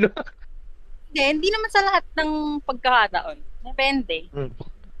 Gano'n. Hindi naman sa lahat ng pagkakataon. Depende.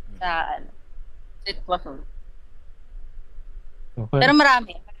 Sa sitwasyon. Okay. Pero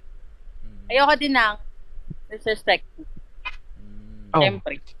marami. Ayoko din ng disrespect.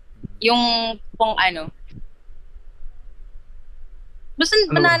 Siyempre. Yung kung ano. Basta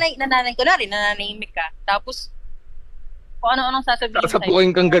nananay ko na rin, nananahimik ka. Tapos, kung ano-anong sasabihin sa'yo.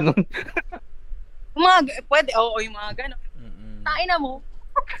 Sasapukin kang ganun. Pwede, yung mga ganun. Tain na mo.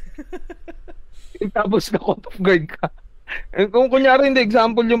 Tapos na-caught off guard ka. Kung kunyari, hindi,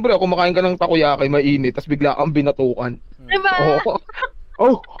 example yung pre, kumakain ka ng takoyaki, mainit, tapos bigla kang binatukan. Diba?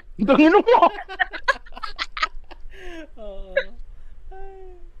 Dangin mo!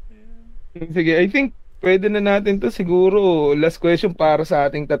 Sige, I think pwede na natin to siguro. Last question para sa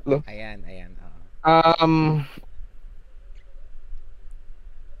ating tatlo. Ayan.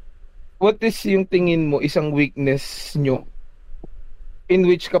 What is yung tingin mo isang weakness nyo in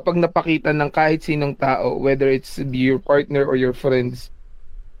which kapag napakita ng kahit sinong tao, whether it's your partner or your friends,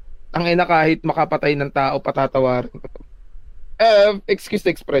 ang ina kahit makapatay ng tao, patatawarin ko to. Excuse the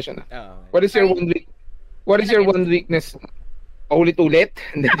expression. What is your one weakness? Ulit-ulit?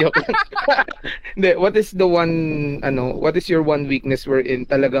 Hindi, joke lang. Hindi, what is your one weakness wherein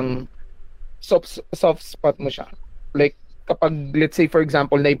talagang soft spot mo siya? Like, kapag, let's say, for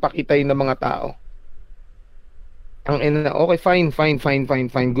example, naipakita yun ng mga tao. Okay, fine.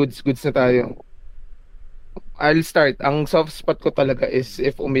 Goods na tayo. I'll start. Ang soft spot ko talaga is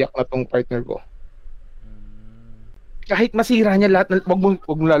if umiyak na tong partner ko. Kahit masira niya lahat,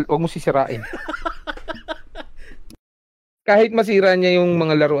 wag mo sisirain. Kahit masira niya yung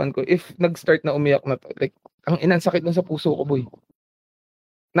mga laruan ko, if nag-start na umiyak na to, like, ang sakit nun sa puso ko, boy.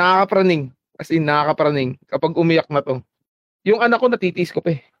 Nakakapraning. As in, nakakapraning. Kapag umiyak na to. Yung anak ko, natitiis ko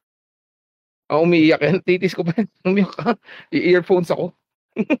pa eh. Umiiyak yan. Titis ko pa. Umiyak ka. I-earphones ako.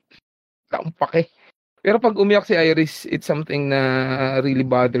 Tampake. Pero pag umiyak si Iris, it's something na really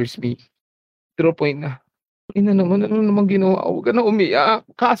bothers me. To the point na, ano naman ginawa ko? Huwag ka na umiyak.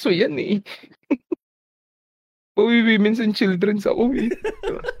 Kaso yan eh. Women's and children's ako eh.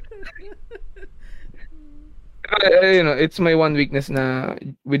 It's my one weakness na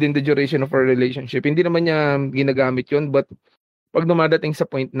within the duration of our relationship. Hindi naman niya ginagamit yun, but pag dumadating sa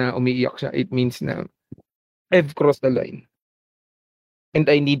point na umiiyak siya, it means na I've crossed the line. And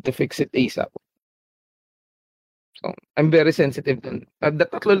I need to fix it ASAP. So, I'm very sensitive dun.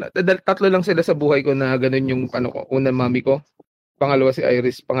 Tatlo lang sila sa buhay ko na ganun yung ko. Una, mami ko. Pangalawa, si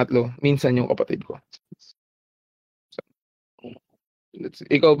Iris. Pangatlo, minsan yung kapatid ko. So,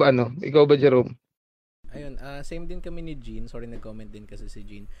 ikaw ba, Jerome? Ayun, same din kami ni Jean. Sorry, nag-comment din kasi si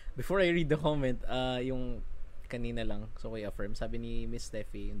Jean. Before I read the comment, yung kanina lang, so I affirm, sabi ni Miss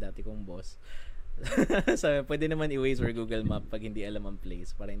Steffi, yung dati kong boss, sabi, pwede naman i-Waze or Google Map pag hindi alam ang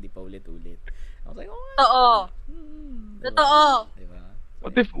place para hindi pa ulit-ulit. I was like, Totoo. Diba? Totoo. Diba?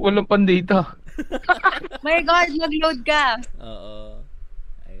 What if walang pandata? My God, mag-load ka. Oo.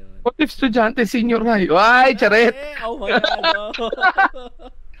 Ayun. What if estudyante, senior high? Ay, charet! Oh my God, no.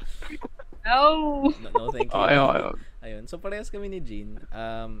 No, thank you. Ayun. Ayun. So, parehas kami ni Jean.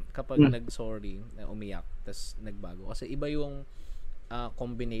 Kapag nag-sorry, umiyak, tas nagbago. Kasi iba yung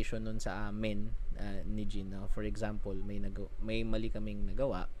combination nun sa amin ni Jean. For example, may mali kaming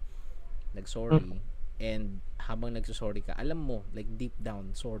nagawa, nag-sorry, and habang nagsusorry ka, alam mo, like deep down,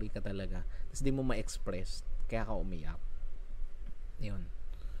 sorry ka talaga. Tapos di mo ma-express, kaya ka umiyak. Yun.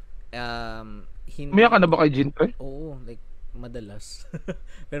 Umiyak ka na ba kay Jean, pre? Oo, like, madalas.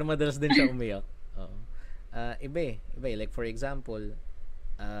 Pero madalas din siya umiyak. Oo. Iba eh. Like, for example,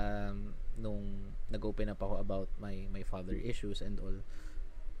 nung nag-open up ako about my father issues and all,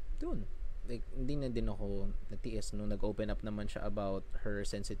 dun, like, hindi na din ako natiis nung nag-open up naman siya about her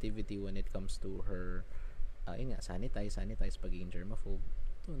sensitivity when it comes to her yun nga, sanitize pagiging germaphobe.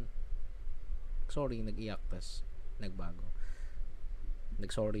 Dun, sorry, nag-iyak, tas nagbago.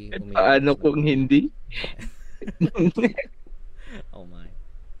 Nag-sorry, umiyak. Paano kung hindi? Oh my.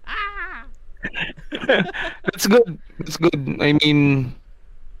 That's good. I mean,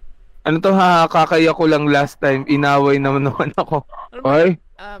 ano to ha, kakaya ko lang last time, inaway naman ako. Oy.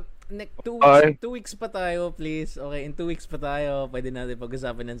 2 weeks pa tayo, please. Okay, in 2 weeks pa tayo. Pwede natin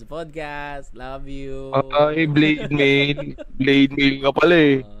pag-usapan yan sa podcast. Love you. Ay, blade mail. Blade mail ka pala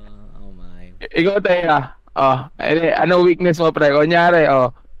eh. Oh my. Ikaw tayo. Ano weakness mo, pre? Kunyari,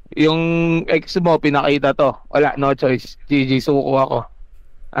 yung ex mo, pinakita to. Wala, no choice. GG, suko ako.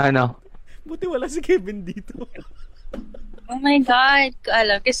 Ano? Buti wala si Kevin dito. Oh my God.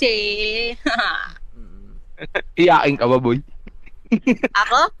 Alam, kasi... Iyakin ka ba, boy?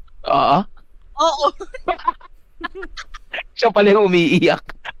 Ako? Oo. Oo. Siya pala yung umiiyak.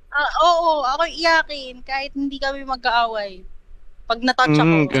 Oo, ako iyakin. Kahit hindi kami magkaaway. Pag natouch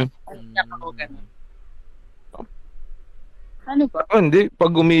ako, Okay. iyak ako ganun. Ano ba? Hindi.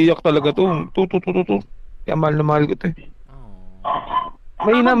 Pag umiiyak talaga to. Kaya mahal na mahal ko to eh.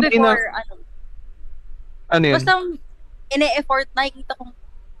 May Ako na. before, Ano yun? basta ine-effort, nakikita kong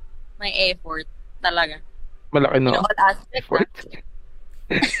may effort talaga. Malaki no? In all aspects. Effort?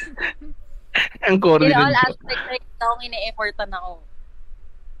 Ang corny In all din. aspects, nakikita kong ine-effortan ako.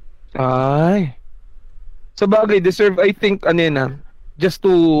 Ay. Sa bagay, I think, just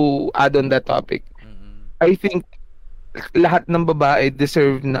to add on that topic, I think, lahat ng babae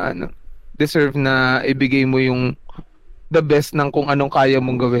deserve na ibigay mo yung the best ng kung anong kaya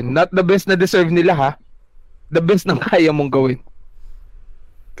mong gawin. Not the best na deserve nila ha. The best ng kaya mong gawin.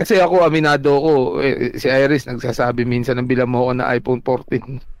 Kasi ako, aminado ko, si Iris nagsasabi minsan ng bilang mo ako na iPhone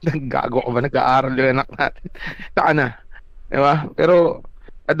 14. Gago ka ba? Nag-aaral yung anak natin. Saka na. Diba? Pero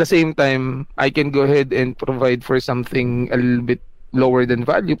at the same time, I can go ahead and provide for something a little bit lower than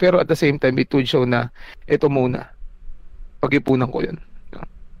value. Pero at the same time, it would show na ito muna. Pag-ipunan ko yun.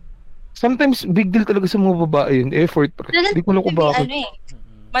 Sometimes, big deal talaga sa mga babae yun. Effort. Hindi ko lang ko bakit.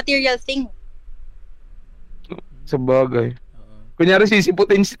 Material thing. Sa bagay. Kunyari,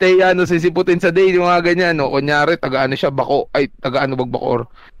 sisiputin si Teya, sisiputin sa day, yung mga ganyan, no? Kunyari, taga-ano siya, taga-ano Bagbakor.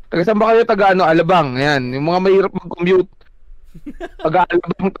 Taga-saan ba kayo, taga-ano, Alabang, yan. Yung mga mahirap mag-commute.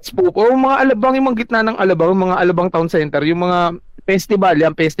 Taga-Alabang, mga Alabang, yung mga gitna ng Alabang, yung mga Alabang Town Center, yung mga festival,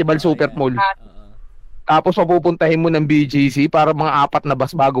 yan, Festival Super Mall. Tapos papupuntahin mo ng BGC para mga 4 na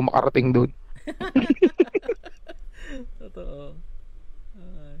bus bago makarating doon. Totoo.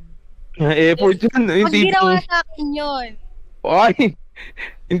 Effort yun. Pag ginawa sa akin yun. Ay,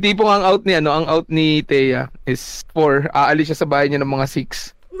 yung tipong ang out ni Teya is 4. Aalis siya sa bahay niya ng mga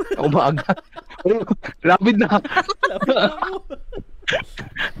 6. Umaga. Lapid na.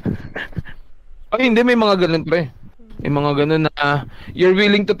 Ay, hindi, may mga ganun pre. May mga ganun na you're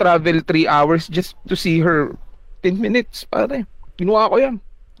willing to travel 3 hours just to see her 10 minutes, pare. Ginawa ko yan.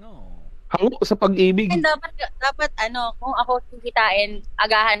 Hango sa pag-ibig. And dapat kung ako kikitain,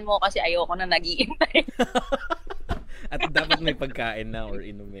 agahan mo kasi ayoko na nag-iintay. At dapat may pagkain na or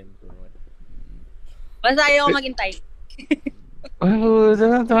inumin. Basta ayoko maghintay.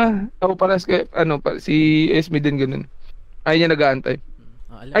 Ako paras kay si Esme din ganun. Ay niya nag-aantay.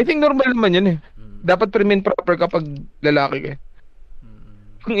 I think normal naman yun eh. Dapat prim and proper kapag lalaki ka.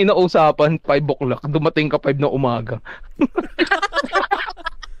 Kung inausapan 5 o'clock, dumating ka 5 na umaga.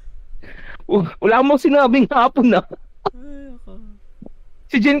 Wala mo sinabing hapon na.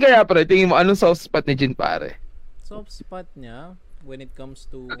 Si Jin kaya pare, tingin mo anong soft spot ni Jin pare? Soft spot niya when it comes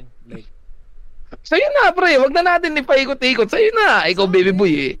to like sa'yo na pre, wag na natin ipaikot-ikot. Sa'yo na, ikaw baby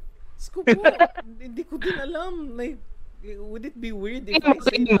boy eh. Scoop po, hindi ko din alam. Like, would it be weird if I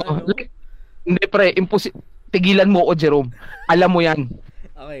say Hindi pre, tigilan mo ako Jerome. Alam mo yan.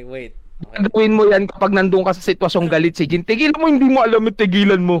 Okay, wait. Gawin mo yan kapag nandun ka sa sitwasyong galit si Jin. Tigilan mo, hindi mo alam yung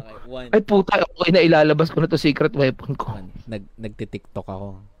tigilan mo. Okay, Ay puta, okay na ilalabas ko na to secret weapon ko. Nagti-TikTok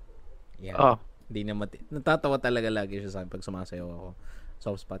ako. Yeah. Hindi na natatawa talaga lagi siya sa akin pag sumasayaw ako.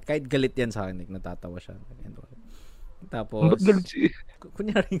 Soft spot. Kahit galit yan sa akin, natatawa siya. Tapos, ba't galit si...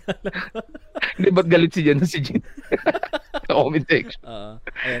 Kunyari nga lang. Hindi, ba't galit si Jin? Sa comment section.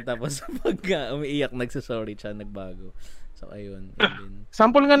 Ayan, tapos pag umiiyak, nagsasorry siya, nagbago. So, ayun.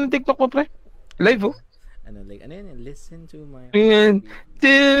 Sample nga ng TikTok mo, pre. Live, oh. Ano yan? Listen to my... Ayan.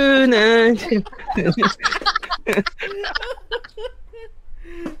 Tonight.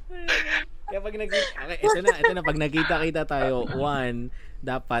 Kaya pag okay, ito na. Pag nagkita-kita tayo, 1,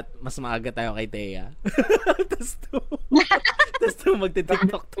 dapat mas maaga tayo kay Thea. Tapos 2,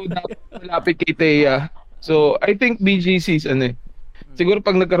 magti-TikTok tayo. Malapit kay Thea. So, I think BGC's, siguro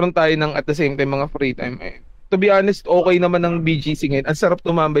pag nagkaroon tayo ng at the same time mga free time, to be honest, okay naman ang BGC ngayon. Ang sarap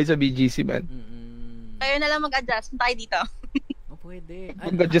tumambay sa BGC, man. Kayo na lang mag-adjust. Tayo dito. Pwede.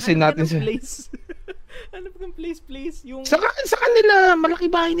 Mag-adjustin natin sa... Hanap ng place, please. Yung... Sa kanila, malaki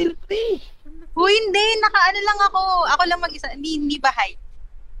bahay nila, pre. Hindi. Nakaano lang ako. Ako lang mag-isa. Hindi bahay.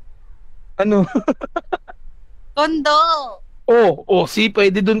 Ano? Kondo.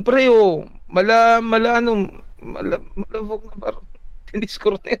 Pwede dun, pre, malavok na parang tennis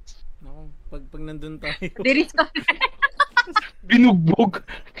court na yan. Pag nandun tayo. Diris ko. Binugbog.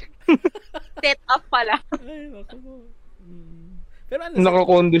 Set up pala. Ay, naku. Pero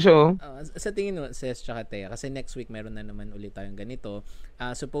nakakondo siya, sa tingin mo, Ses tsaka Thea, kasi next week meron na naman ulit tayong ganito.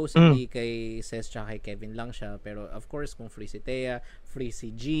 Supposedly kay Ses tsaka kay Kevin lang siya, pero of course kung free si Thea, free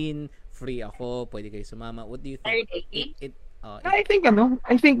si Jean, free ako, pwede kayo sumama. What do you think?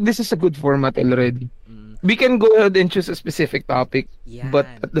 I think this is a good format already. We can go ahead and choose a specific topic, but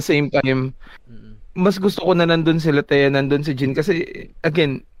at the same time, mas gusto ko na nandun sila Thea, nandun si Jin, kasi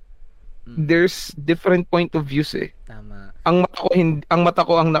again, there's different point of views eh. Tama. Ang mata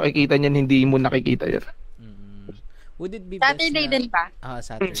ko ang nakikita niyan, hindi mo nakikita yan. Would it be Saturday best din pa?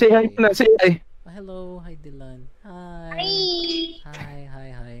 Saturday. Say hi na, say hi. Hello, hi Dylan. Hi.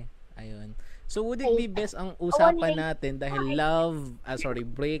 Hi. Ayun. So would it be best ang usapan natin dahil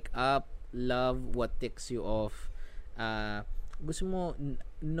break up, love, what ticks you off. Gusto mo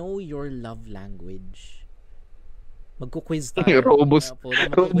know your love language. Magko-quiz tayo.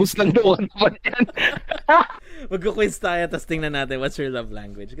 Robust lang naman yan. Magko-quiz tayo, tapos tingnan natin what's your love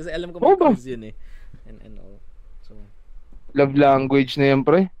language. Kasi alam ko may quiz yun eh. And all. So, love language na yan,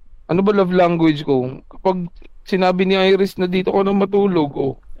 pre. Ano ba love language ko? Kapag sinabi ni Iris na dito ko na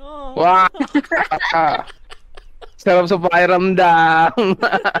matulog, wow! Sarap sa pakiramdam.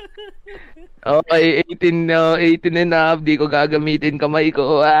 Okay, 18 and a half, di ko gagamitin kamay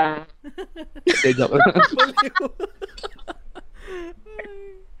ko. Joke.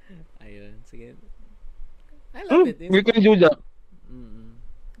 Ayun, sige. I love it. We can do that.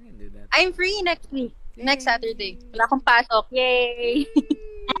 I can do that. I'm free next week. Yay. Next Saturday. Wala akong pasok. Yay!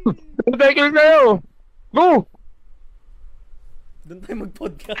 Take tayo. Go! Doon tayo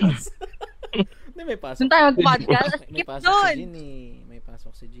mag-podcast. May pasok. Doon tayo mag-podcast. May Skip pasok doon. si Jean eh. May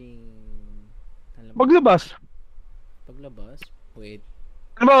pasok si Jean. Paglabas? Wait.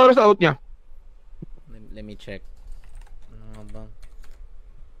 Ano ba oras out niya? Let me check. Ano nga ba?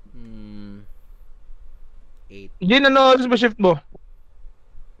 8. Jin, ano oras ba shift mo?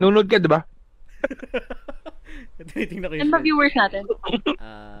 Nunod ka, diba? Tinitingnan ko yung Ano ba viewers natin?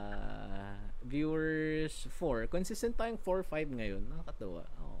 Viewers 4. Consistent tayong 4-5 ngayon. Nakakatawa.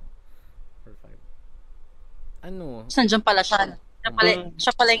 4-5. Ano? Nandiyan pala siya.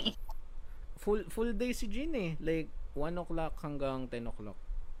 Siya pala yung full day si Jean eh. Like 1 o'clock hanggang 10 o'clock.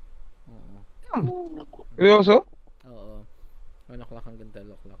 Oo. Seryoso? Oo. 1 o'clock hanggang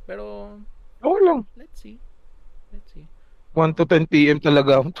 10 o'clock. Pero okay lang. Let's see. 1 to 10 PM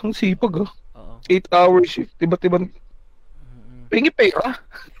talaga. Itong sipag Oo. 8-hour shift. Iba't-ibang pingi pera.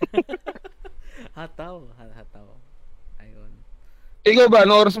 Hataw. Ayun. Ikaw ba?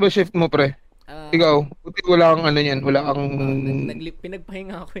 Ano oras ba shift mo, pre? Ikaw? Buti wala kang ano yan. Wala kang...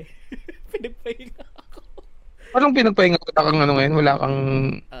 Pinagpahinga ako eh. Pinagpahinga ako. Anong pinagpahinga ko? Wala kang ano ngayon? Wala kang...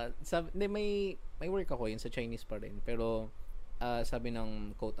 may work ako yun sa Chinese pa rin. Pero sabi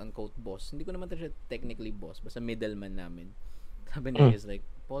ng quote-unquote boss, hindi ko naman siya technically boss. Basta middleman namin. Sabi niya is like,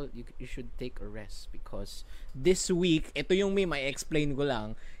 Paul, you should take a rest because this week, ito yung meme, I explain ko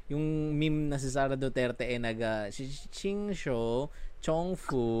lang. Yung meme na si Sara Duterte Xing Shou, Chong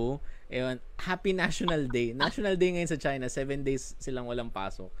Fu, ayun, Happy National Day. National Day ngayon sa China, 7 days silang walang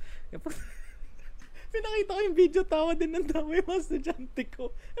pasok. Pinakita ko yung video, tawa din ng tawa yung mga estudyante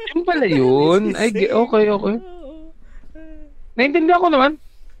ko. Yung pala yun? Okay. Naintindihan ko naman.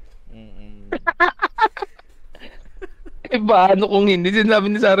 Paano kung hindi? Sinabi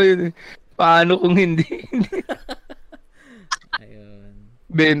ni Sarah yun. Paano kung hindi? Ayun.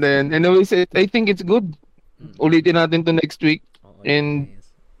 Benda yan. Anyways, I think it's good. Ulitin natin to next week. And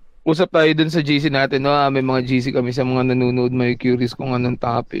usap tayo dun sa GC natin. No? May mga GC kami sa mga nanonood. May curious kung anong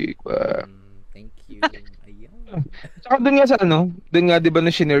topic. Thank you. Ayun. Saka dun nga sa dun nga di ba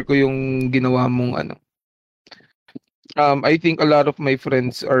na shinare ko yung ginawa mong I think a lot of my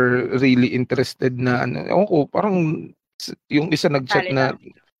friends are really interested na ewan ko, parang yung isa nag-chat Sali na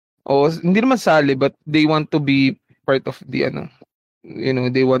hindi naman sali but they want to be part of the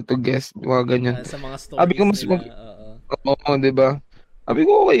they want to guest mga ganyan. Sa mga stories Sabi ko mas nila. oo, di ba? Sabi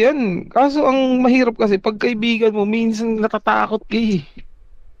ko okay yan. Kaso ang mahirap kasi pag kaibigan mo minsan natatakot ka eh.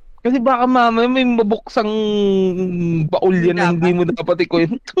 Kasi baka mamaya may mabuksang baul yan na hindi mo dapat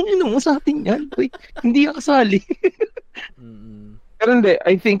ikuhin. Tungin mo sa atin yan. Hindi ka kasali. Pero hindi,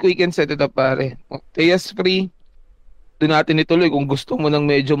 I think we can set it up pare. Teas free. Doon natin ituloy kung gusto mo ng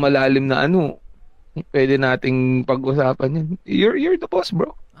medyo malalim na pwede nating pag-usapan yan. You're the boss,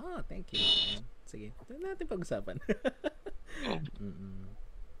 bro. Thank you. Sige, doon natin pag-usapan.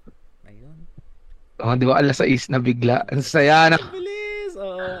 Ayun. Di ba alas 6 na bigla? Ang saya na. Bilis!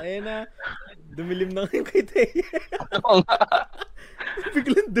 Ayun na. Dumilim na kayo kay Teya. Oo nga.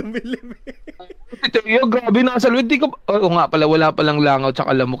 Biglang dumilim Yo, grabe nasa loob. Oo nga pala, wala palang langaw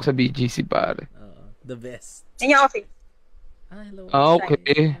tsaka lamok sa BGC pare. The best. In your office. Hello.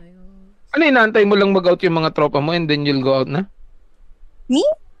 Okay. Inaantay mo lang mag-out yung mga tropa mo and then you'll go out na? Me?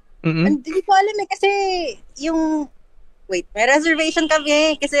 Mm-hmm. Hindi ko alam kasi may reservation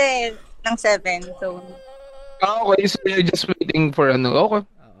kami kasi ng 7. So, okay. So you're just waiting for Okay.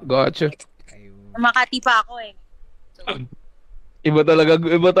 Gotcha. Makati pa ako eh. So, Iba talaga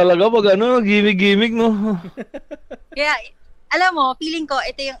pag gimmick, no? kaya, alam mo, feeling ko,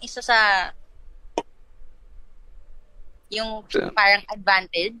 ito yung isa sa yung parang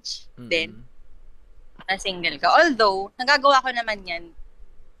advantage din na single ka. Although, nagagawa ko naman yan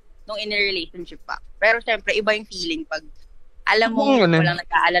nung in a relationship pa. Pero syempre, iba yung feeling pag alam mo, walang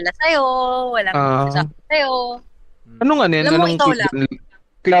nag-aalala sa'yo, walang nagsasabi sa'yo. Anong yan? Alam mo, ikaw lang.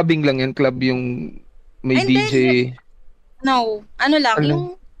 Clubbing lang yan? Club yung may DJ? No.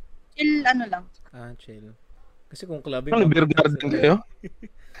 Yung chill, lang. Chill. Kasi kung clubbing... Beer garden kayo?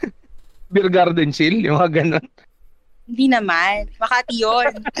 Beer garden chill? Yung mga ganun? Hindi naman. Makati yun.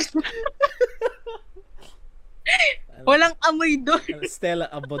 Walang amoy doon.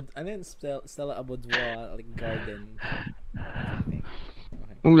 Stella Abod... Stella Abodwa garden.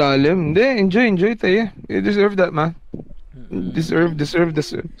 Ang lalim. Hindi. Enjoy tayo. You deserve that, man. Deserve.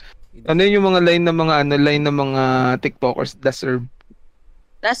 Ano yung mga line ng mga TikTokers? Deserve.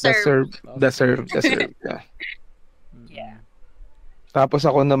 Yeah. Yeah. Tapos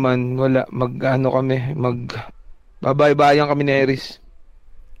ako naman, wala. Babay-bayan kami ni Eris.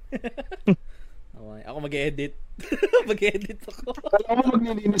 Ako mag-edit. Mag-edit ako. Alam mo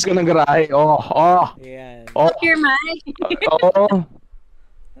maglilinis ka ng garahe. Yan. Your mind.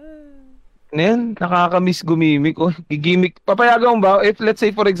 Yan, nakakamiss gumimik. Gigimik. Papayagan mo ba? If let's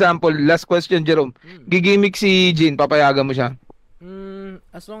say for example, last question Jerome, gigimik si Jean, papayagan mo siya?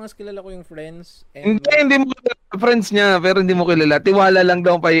 As long as kilala ko yung friends. Hindi mo kilala friends niya, pero hindi mo kilala. Tiwala lang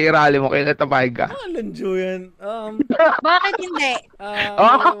daw pa iirali mo kaya tapayag ka. Lanjo yan. Bakit hindi?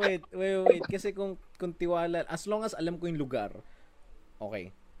 Wait. Kasi kung tiwala, as long as alam ko yung lugar,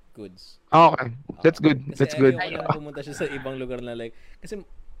 okay. Goods. Okay. That's good. That's good. Kasi ayaw pumunta siya sa ibang lugar na kasi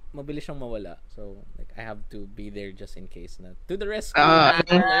mabilis siyang mawala. So, I have to be there just in case na. To the rescue.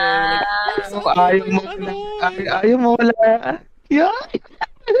 Ayaw mo wala. Yeah.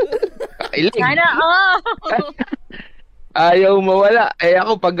 Sana, Ayaw mawala.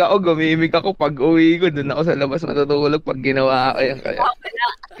 Ako pag gumimik ako pag uwi ko, doon ako sa labas matutulog pag ginawa ko yan. Kaya.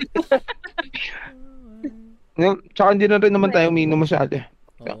 Tsaka hindi na rin naman tayo uminom masyado.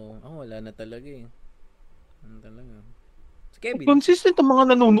 Wala na talaga eh. Ano talaga? Kevin. Consistent ang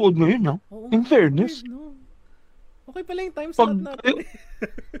mga nanonood ngayon, ha? In fairness. Okay pala yung time slot natin.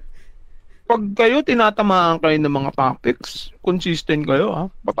 Pag kayo tinatamaan kayo ng mga topics, consistent kayo, ha?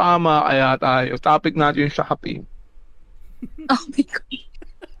 Patama kaya tayo. Topic natin yung Shopee. Oh my God.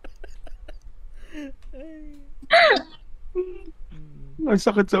 Ang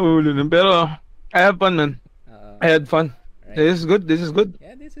sakit sa ulo nun. Pero, I have fun, man. I had fun. Right. This is good.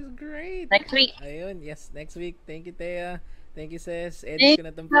 Yeah, this is great. Next week. Ayun, yes, next week. Thank you, Thea. Thank you, Sis. Edit ko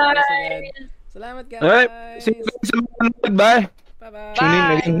na itong podcast agad. Salamat, guys. Alright. See you guys. Bye. Bye-bye. Tune in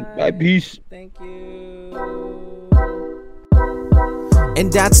again. Bye. Peace. Thank you.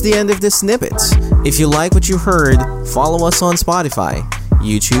 And that's the end of this snippet. If you like what you heard, follow us on Spotify,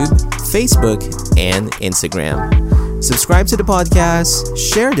 YouTube, Facebook and Instagram. Subscribe to the podcast,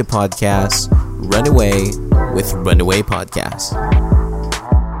 share the podcast, run away with Runaway Podcast.